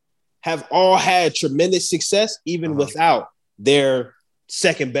named have all had tremendous success, even without their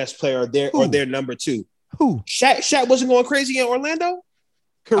second best player or their number 2. Who? Shaq wasn't going crazy in Orlando.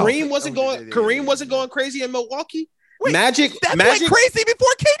 Kareem wasn't going crazy in Milwaukee. Wait, Magic went crazy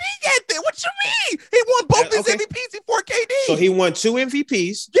before KD got there. What you mean? He won both his MVPs before KD. So he won 2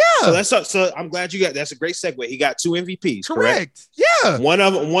 MVPs. Yeah. So I'm glad you got. That's a great segue. He got 2 MVPs. Correct. Yeah. One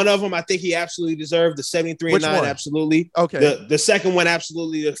of them, I think he absolutely deserved. The 73-9, absolutely. Okay. The second one,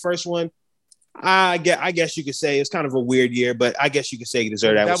 absolutely. The first one, I guess you could say it's kind of a weird year, but I guess you could say he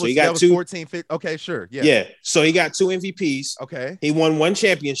deserved that one. So he got 2. 14, 15. Okay, sure. Yeah. Yeah. So he got 2 MVPs. Okay. He won 1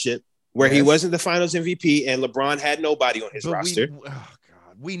 championship. Where he wasn't the Finals MVP, and LeBron had nobody on his roster.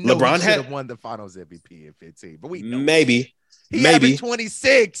 We know LeBron should have won the Finals MVP in 15, but we know maybe he had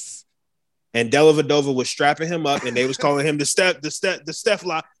 26. And Dellavedova was strapping him up, and they was calling him the Steph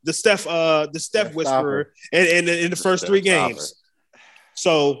Whisperer, and in the first 3 games.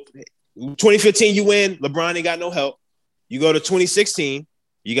 So 2015, you win. LeBron ain't got no help. You go to 2016,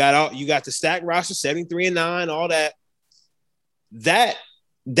 you got the stacked roster, 73-9, all that.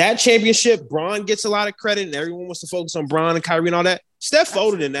 That championship, Bron gets a lot of credit, and everyone wants to focus on Bron and Kyrie and all that. Steph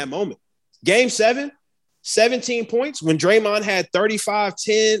folded in that moment. Game 7, 17 points when Draymond had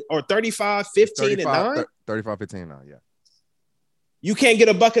 35-10 or 35-15 and 9? 35-15 and 9, yeah. You can't get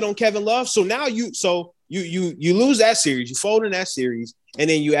a bucket on Kevin Love. So now you lose that series, you fold in that series, and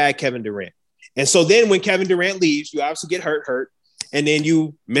then you add Kevin Durant. And so then when Kevin Durant leaves, you obviously get hurt, and then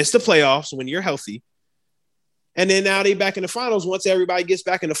you miss the playoffs when you're healthy. And then now they back in the finals once everybody gets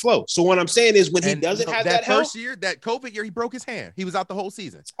back in the flow. So what I'm saying is when he doesn't have that first help, year, that COVID year, he broke his hand. He was out the whole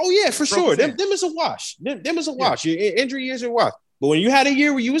season. Oh yeah, for sure. Them is a wash. Them is a wash. Yeah. Your injury years are a wash. But when you had a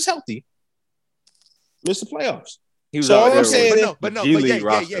year where you was healthy, missed the playoffs. He was so out all there I'm saying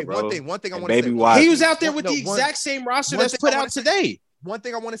One thing I want to say. He was out there with the exact same roster that's put out today. One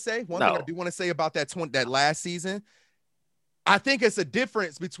thing I want to say, thing I do want to say about that last season, I think it's a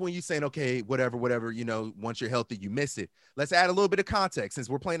difference between you saying, okay, whatever, once you're healthy, you miss it. Let's add a little bit of context since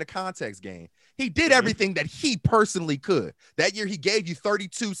we're playing a context game. He did everything that he personally could. That year, he gave you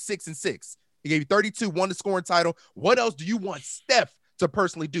 32, 6 and 6. He gave you 32, won the scoring title. What else do you want Steph to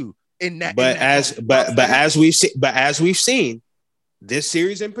personally do in that? As we've seen this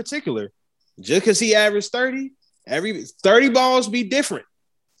series in particular, just because he averaged 30, every 30 balls be different.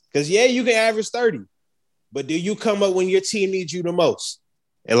 Because you can average 30. But do you come up when your team needs you the most?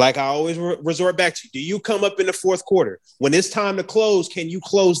 And like I always resort back to, do you come up in the fourth quarter? When it's time to close, can you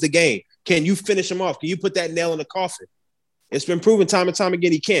close the game? Can you finish them off? Can you put that nail in the coffin? It's been proven time and time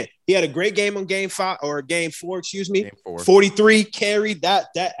again he can't. He had a great game on game 4, Game 4. 43 carried that.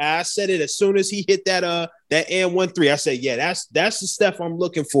 I said it as soon as he hit that and 1-3. I said, yeah, that's the stuff I'm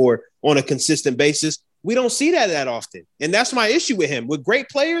looking for on a consistent basis. We don't see that often. And that's my issue with him. With great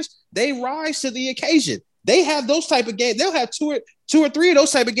players, they rise to the occasion. They have those type of games. They'll have two or three of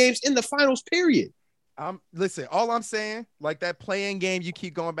those type of games in the finals, period. Listen, all I'm saying, like that playing game you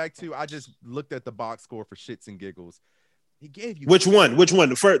keep going back to, I just looked at the box score for shits and giggles. He gave you which one?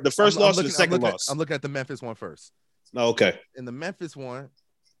 The first loss or the second loss? I'm looking at the Memphis one first. Oh, okay. In the Memphis one,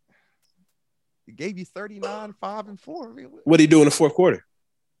 he gave you 39, 5 and 4. I mean, what did he do in the fourth quarter?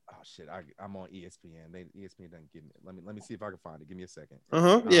 Oh shit! I'm on ESPN. ESPN doesn't give me. Let me see if I can find it. Give me a second.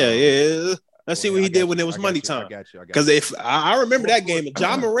 Yeah. Let's see what he did when it was money time. I got you. Because if I remember that game,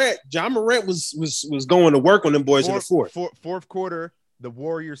 John Morant was going to work on them boys in the fourth quarter. The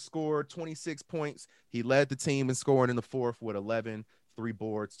Warriors scored 26 points. He led the team in scoring in the fourth with 11, 3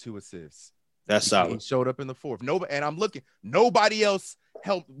 boards, 2 assists. That's solid. He showed up in the fourth. And I'm looking. Nobody else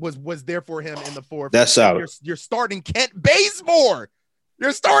was there for him in the fourth. That's solid. You're starting Kent Bazemore.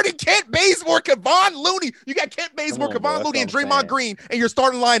 You're starting Kent Bazemore, Kevon Looney. You got Kent Bazemore, Kevon Looney, and Draymond Green, and you're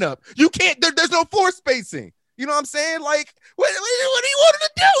starting lineup. You can't. There's no floor spacing. You know what I'm saying? Like, what do you want him to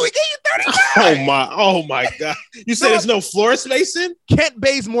do? He gave you 39. Oh my God! You said there's no floor spacing? Kent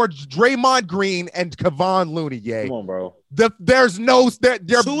Bazemore, Draymond Green, and Kevon Looney. Yeah, come on, bro. There's no.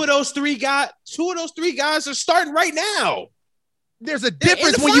 Two of those three guys are starting right now. There's a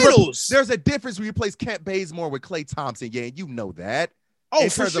difference there's a difference when you replace Kent Bazemore with Klay Thompson. Yeah, you know that. Oh,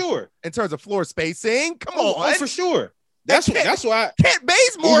 for sure. In terms of floor spacing, come on. Oh, for sure. That's why Kent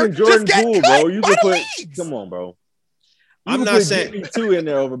Bazemore even Jordan just got Poole, cut bro. You by can the put. leagues. Come on, bro. I'm not saying Jimmy 2 in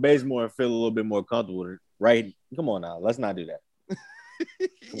there over Bazemore and feel a little bit more comfortable, right? Come on now, let's not do that.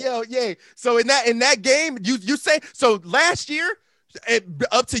 Yeah. So in that game, you say so last year,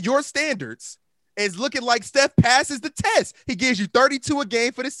 up to your standards, is looking like Steph passes the test. He gives you 32 a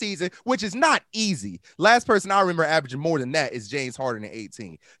game for the season, which is not easy. Last person I remember averaging more than that is James Harden at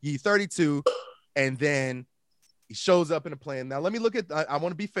 18. You 32, and then he shows up in the play-in. Now let me look at. I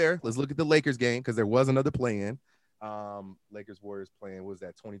want to be fair. Let's look at the Lakers game because there was another play-in. Lakers Warriors playing was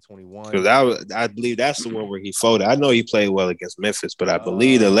that 2021? Because I believe that's the one where he folded. I know he played well against Memphis, but I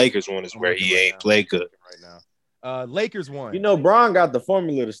believe the Lakers one is where he ain't played good right now. Lakers won. You know, Bron got the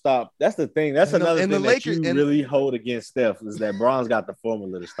formula to stop. That's the thing. That's another thing that you really hold against Steph is that Bron's got the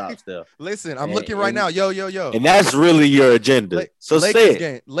formula to stop Steph. Listen, I'm looking right now. Yo. And that's really your agenda. So say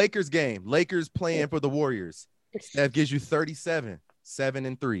it. Lakers game. Lakers playing for the Warriors. Steph gives you 37, 7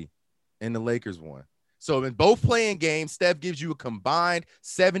 and 3, and the Lakers won. So in both playing games, Steph gives you a combined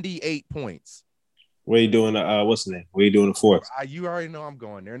 78 points. What are you doing? What's the name? What are you doing in the fourth? You already know I'm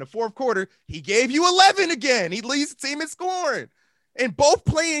going there. In the fourth quarter, he gave you 11 again. He leads the team in scoring. In both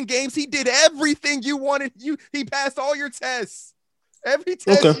playing games, he did everything you wanted. He passed all your tests. Every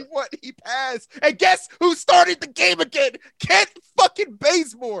test you want, he passed. And guess who started the game again? Kent fucking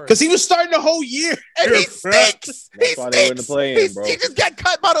Bazemore. Because he was starting the whole year. And he stinks. That's why they were in the play-in, bro. He just got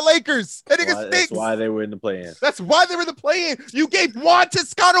cut by the Lakers. That's why they were in the play-in. That's why they were in the play-in. You gave Juan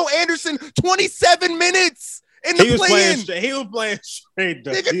Toscano Anderson 27 minutes in the play-in. He was playing straight.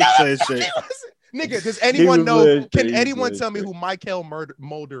 Nigga, does anyone know? Can anyone tell me who Michael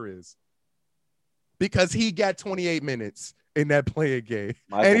Mulder is? because he got 28 minutes in that playing game.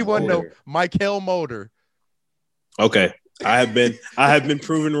 Anyone know Michael Mulder? Okay. I have been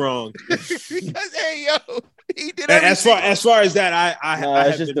proven wrong. Because hey yo, he did everything. As far as that,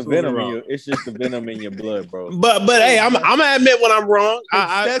 it's just the venom in you. It's just the venom in your blood, bro. But hey, I'm gonna admit when I'm wrong.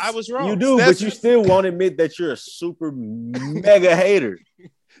 I was wrong. You do, but you still won't admit that you're a super mega hater.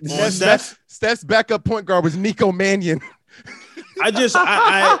 Steph's backup point guard was Nico Mannion.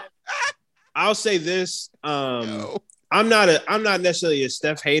 I'll say this. I'm not necessarily a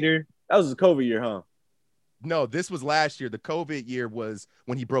Steph hater. That was a COVID year, huh? No, this was last year. The COVID year was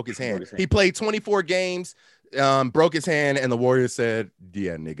when he broke his hand. He played 24 games, broke his hand, and the Warriors said,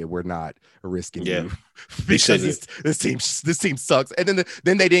 "Yeah, nigga, we're not risking you because this team sucks." And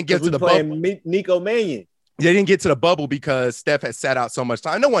then they didn't get to the bubble. Nico Mannion. They didn't get to the bubble because Steph had sat out so much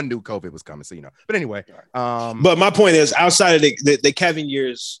time. No one knew COVID was coming, so you know. But anyway, but my point is, outside of the Kevin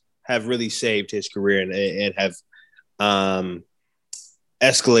years, have really saved his career and have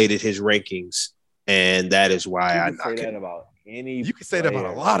escalated his rankings. And that is why I say that about any. You can say that about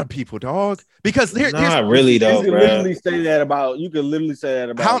a lot of people, dog. Because here's really though, you can literally say that about. You can literally say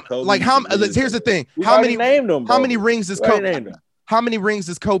that about Kobe. Here's the thing. How many rings does Kobe? How many rings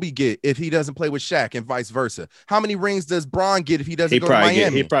does Kobe get if he doesn't play with Shaq and vice versa? How many rings does Bron get if he doesn't go to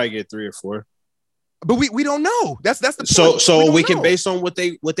Miami? He'd probably get 3 or 4. But we don't know. That's the point. So we can base on what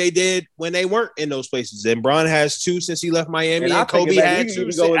they did when they weren't in those places. And Bron has 2 since he left Miami, and Kobe had 2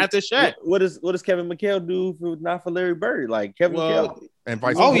 after Shaq. What does Kevin McHale do not for Larry Bird? Like Kevin McHale and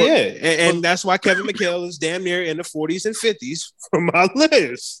vice versa. Oh yeah, and that's why Kevin McHale is damn near in the 40s and 50s from my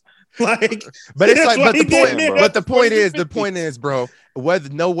list. Like, but it's like, the point is, bro.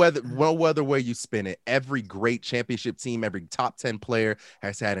 No whether way you spin it, every great championship team, every top 10 player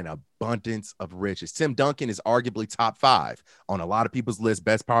has had an abundance of riches. Tim Duncan is arguably top 5 on a lot of people's list,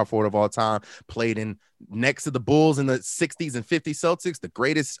 best power forward of all time. Played in next to the Bulls in the 60s and 50s Celtics, the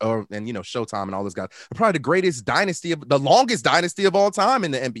greatest, and Showtime and all those guys, probably the greatest dynasty the longest dynasty of all time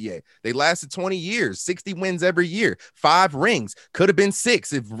in the NBA. They lasted 20 years, 60 wins every year, 5 rings, could have been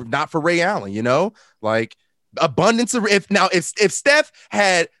 6 if not for Ray Allen. Like abundance of if Steph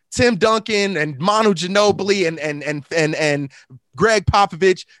had Tim Duncan and Manu Ginobili and Greg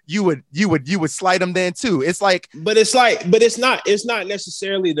Popovich, you would slide them then too. It's not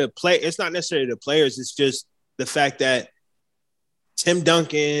necessarily the play. It's not necessarily the players. It's just the fact that Tim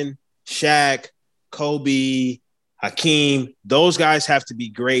Duncan, Shaq, Kobe, Hakeem, those guys have to be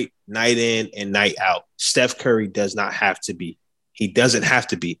great night in and night out. Steph Curry does not have to be. He doesn't have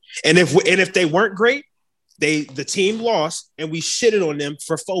to be. And if they weren't great, the team lost, and we shitted on them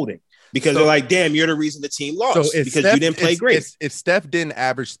for folding because they're like, damn, you're the reason the team lost because you didn't play great. If Steph didn't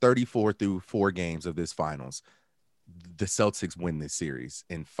average 34 through 4 games of this finals, the Celtics win this series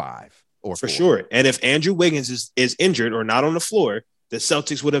in 5 or 4. For sure. And if Andrew Wiggins is injured or not on the floor, the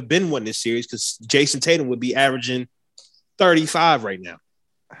Celtics would have been won this series because Jason Tatum would be averaging 35 right now.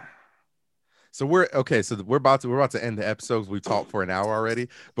 So we're about to end the episodes. We talked for an hour already,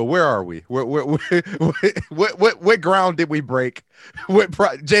 but where are we? What ground did we break?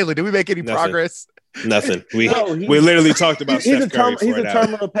 Jalen, did we make any progress? Nothing. We literally talked about Steph Curry for an hour. He's a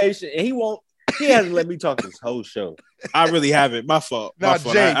terminal patient, and he hasn't let me talk this whole show. I really haven't. My fault. No,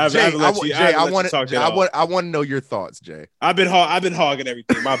 Jay, I want to know your thoughts, Jay. I've been hogging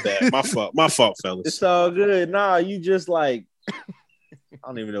everything. My bad. My fault, fellas. It's all good. Nah, you just like I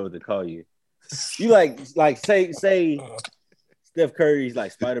don't even know what to call you. You like say Steph Curry's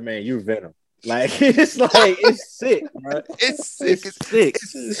like Spider-Man, you're Venom. Like it's sick, bro. It's sick.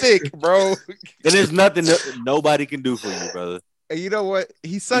 It's sick, bro. And there's nothing nobody can do for you, brother. And you know what?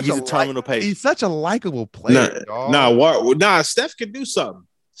 He's a terminal patient. He's such a likable player. Steph can do something.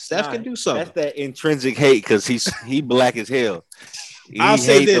 Can do something. That's that intrinsic hate because he black as hell. I'll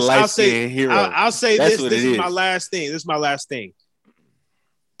say this. I'll say this. This is my last thing.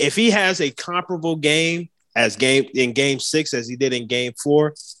 If he has a comparable game in game 6 as he did in game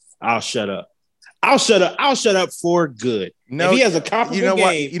 4, I'll shut up. I'll shut up for good. No, if he has a comparable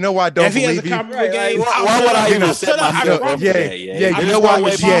game, you know why I don't believe you? If he has a comparable game, why would I even set myself? Yeah. You know why?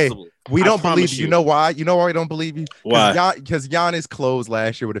 We don't believe you. You know why? You know why we don't believe you? Why? Because Giannis closed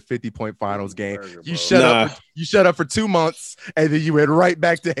last year with a 50-point finals game. You shut up for 2 months, and then you went right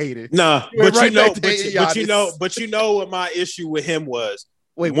back to hating. But you know what my issue with him was.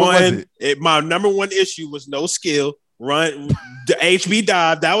 Wait, what was it? My number one issue was no skill. Run the HB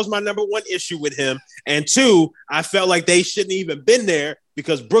dive. That was my number one issue with him. And 2, I felt like they shouldn't even been there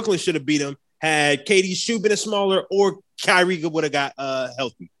because Brooklyn should have beat him had KD's shoe been smaller or Kyrie would have got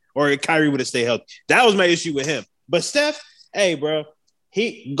healthy or Kyrie would have stayed healthy. That was my issue with him. But Steph, hey, bro,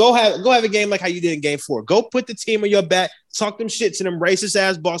 Go have a game like how you did in Game 4. Go put the team on your back, talk them shit to them racist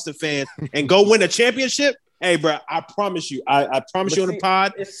ass Boston fans, and go win a championship. Hey, bro, I promise you. I promise you on the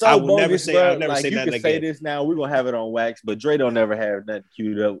pod. So I will bogus, never say. I'll bro. never Like, say you nothing can say again. this now. We're gonna have it on wax, but Dre don't never have nothing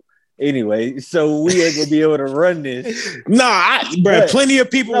queued up. Anyway, so we ain't gonna be able to run this. Nah, bro. Plenty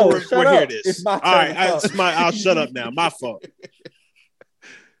of people will hear this. It's my All turn. right, I'll shut up now. My fault.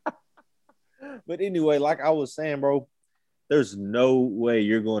 But anyway, like I was saying, bro, there's no way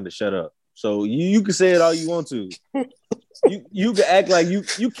you're going to shut up. So you can say it all you want to. You can act like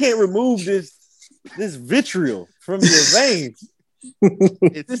you can't remove this vitriol from your veins.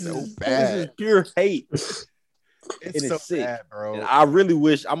 It's so bad. This is pure hate. It's so sick, bad, bro. And I really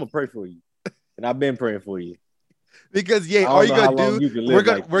wish I'm gonna pray for you, and I've been praying for you because all you gonna do,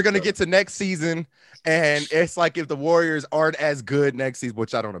 we're gonna get to next season, and it's like if the Warriors aren't as good next season,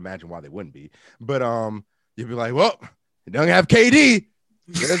 which I don't imagine why they wouldn't be, but you'll be like, well, you don't have KD.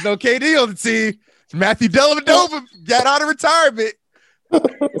 There's no KD on the team. Matthew Dellavedova got out of retirement.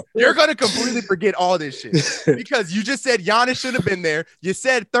 You're gonna completely forget all this shit because you just said Giannis should have been there. You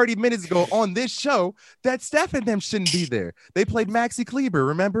said 30 minutes ago on this show that Steph and them shouldn't be there. They played Maxi Kleber,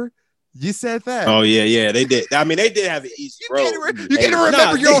 remember? You said that. Oh yeah, they did. I mean, they did have an easy road. You can't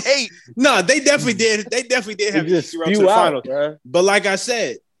remember your own hate. No, they definitely did. They definitely did have an easy road to the finals. Bro. But like I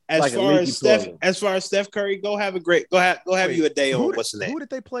said, as far as Steph Curry, go have you a day on what's the name? Who did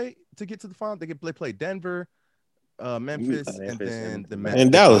they play to get to the final? They play Denver. Memphis and then the Mets.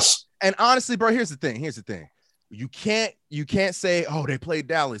 And Dallas. And honestly, bro, here's the thing. You can't say, oh, they played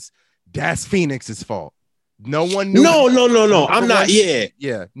Dallas. That's Phoenix's fault. No one knew. No. I'm not.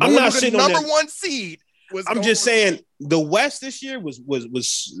 Yeah. I'm not sitting on number one seed. I'm just saying the West this year was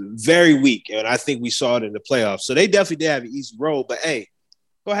very weak, and I think we saw it in the playoffs. So they definitely did have an easy road. But hey,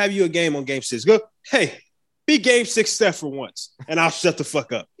 go have you a game on Game 6. Go. Hey, be Game 6 Steph for once, and I'll shut the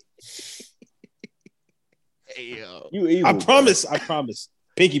fuck up. You evil, I promise.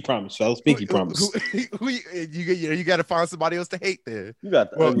 Pinky promise, fellas. Pinky promise. You got to find somebody else to hate there. You got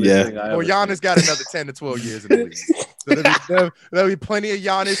the Well, Giannis got another 10 to 12 years in the league. So there'll be plenty of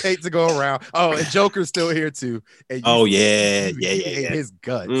Giannis hate to go around. Oh, and Joker's still here too. And yeah. His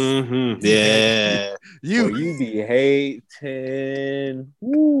guts. Mm-hmm. Yeah. You be hating.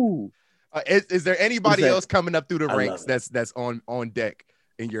 Woo. Is there anybody else coming up through the ranks that's on deck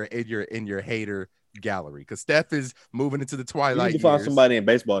in your hater gallery? Because Steph is moving into the twilight. You need to find somebody in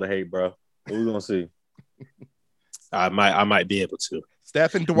baseball to hate, bro. We're gonna see. I might be able to.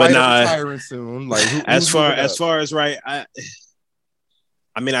 Steph and Dwight are retiring soon. Like as far as right, I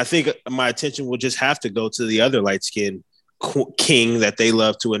mean, I think my attention will just have to go to the other light skinned king that they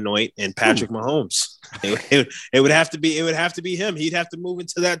love to anoint, and Patrick Mahomes. It would have to be him. He'd have to move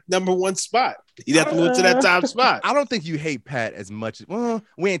into that number one spot. He'd have to move to that top spot. I don't think you hate Pat as much. Well,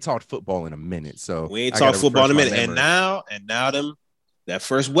 we ain't talked football in a minute, so we ain't talked football in a minute. And now that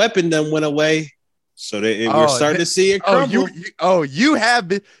first weapon done went away. So we're starting to see it crumble. You have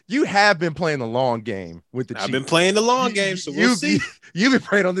been playing the long game with the Chiefs. I've been playing the long game, so we'll see. You've been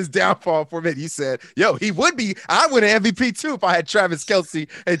praying on this downfall for a minute. You said, "Yo, I win an MVP too if I had Travis Kelce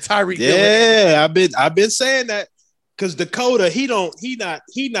and Tyreek." Yeah, I've been saying that because Dakota, he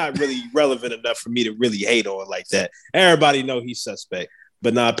not really relevant enough for me to really hate on like that. Everybody know he's suspect,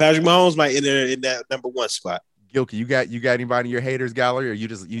 but Patrick Mahomes might enter in that number one spot. Gilkey, you got anybody in your haters gallery, or you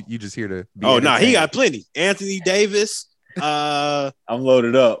just here to be? Oh no, he got plenty. Anthony Davis. I'm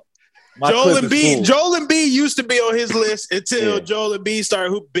loaded up. Joel Embiid used to be on his list until Joel Embiid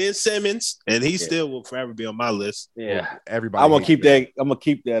started Ben Simmons, and he still will forever be on my list. Yeah, everybody. I'm gonna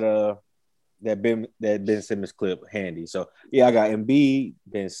keep that Ben Simmons clip handy. So yeah, I got Embiid,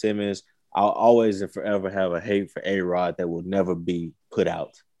 Ben Simmons. I'll always and forever have a hate for A-Rod that will never be put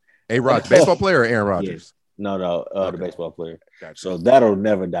out. A-Rod, baseball player or Aaron Rodgers? Yeah. No, okay. The baseball player. Gotcha. So that'll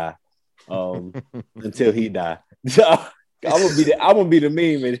never die until he die. I'm gonna be the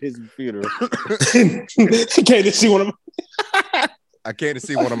meme at his funeral. I can't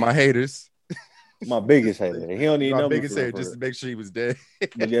see one of my haters. My biggest hater. He don't even know my biggest hater just to make sure he was dead.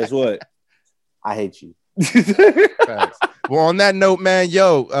 But guess what? I hate you. Facts. Well, on that note, man,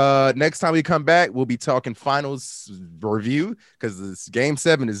 next time we come back, we'll be talking finals review because this Game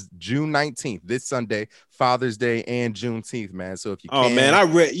 7 is June 19th, this Sunday, Father's Day, and Juneteenth, man. So if you can, man, I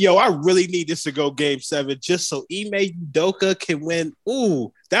really need this to go Game 7 just so Ime Udoka can win.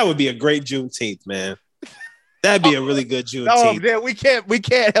 Ooh, that would be a great Juneteenth, man. That'd be a really good No, Juneteenth. man, we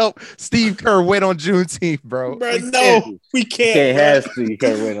can't help Steve Kerr win on Juneteenth, bro. Bro, no, we can't. Can't bro. have Steve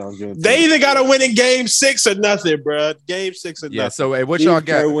Kerr win on June. They either got to win in Game 6 or nothing, bro. Game 6 or Yeah. nothing. So, hey, what Steve y'all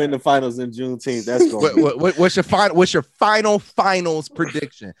got? Kerr win the finals in Juneteenth. That's going. What's your finals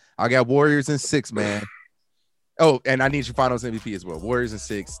prediction? I got Warriors in 6, man. Oh, and I need your finals MVP as well. Warriors in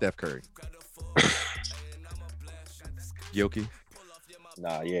 6, Steph Curry. Yoki.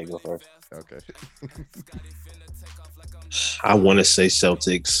 Nah, yeah, go first. Okay. I want to say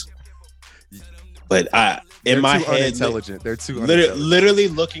Celtics, but in my head, unintelligent. They're too unintelligent. literally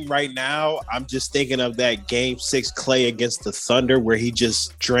looking right now, I'm just thinking of that Game 6 Clay against the Thunder where he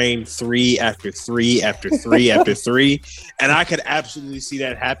just drained 3 after 3 after 3 after 3, and I could absolutely see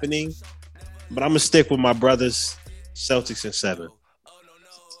that happening. But I'm gonna stick with my brothers, Celtics in 7.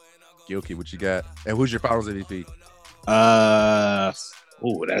 Yoki, what you got? And who's your finals MVP? That's.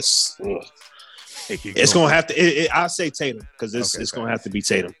 It's gonna have to. I'll say Tatum because it's gonna have to be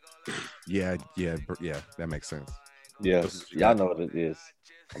Tatum. Yeah, that makes sense. Yes, y'all know what it is.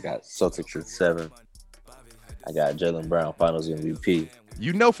 I got Celtics at 7. I got Jaylen Brown finals MVP.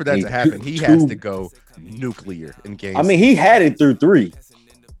 You know, for that to happen, he has to go nuclear in games. I mean, he had it through 3.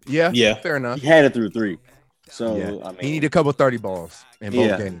 Yeah. Fair enough. He had it through 3. So Yeah. I mean, He need a couple 30 balls in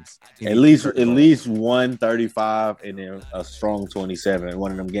both games. At least one 35 and then a strong 27 in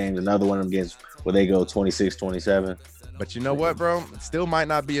one of them games. Another one of them games where they go 26, 27. But you know what, bro? It still might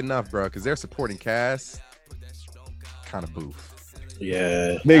not be enough, bro, because they're supporting cast kind of boof.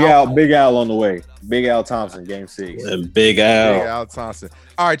 Yeah. Big Al on the way. Big Al Thompson, game 6. And Big Al. Big Al Thompson.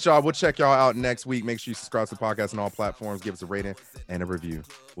 All right, y'all. We'll check y'all out next week. Make sure you subscribe to the podcast on all platforms. Give us a rating and a review.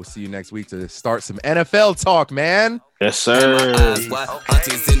 We'll see you next week to start some NFL talk, man. Yes, sir.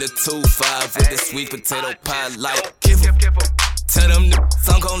 Aunties in the 2-5 with the sweet potato pie. Like, give 'em. Tell them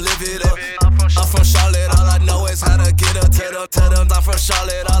I'm gon' live it up. I'm from Charlotte, all I know is how to get up. Tell them I'm from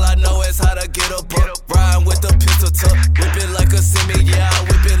Charlotte, all I know is how to get up. Riding with the pistol tuck, whip it like a semi, yeah.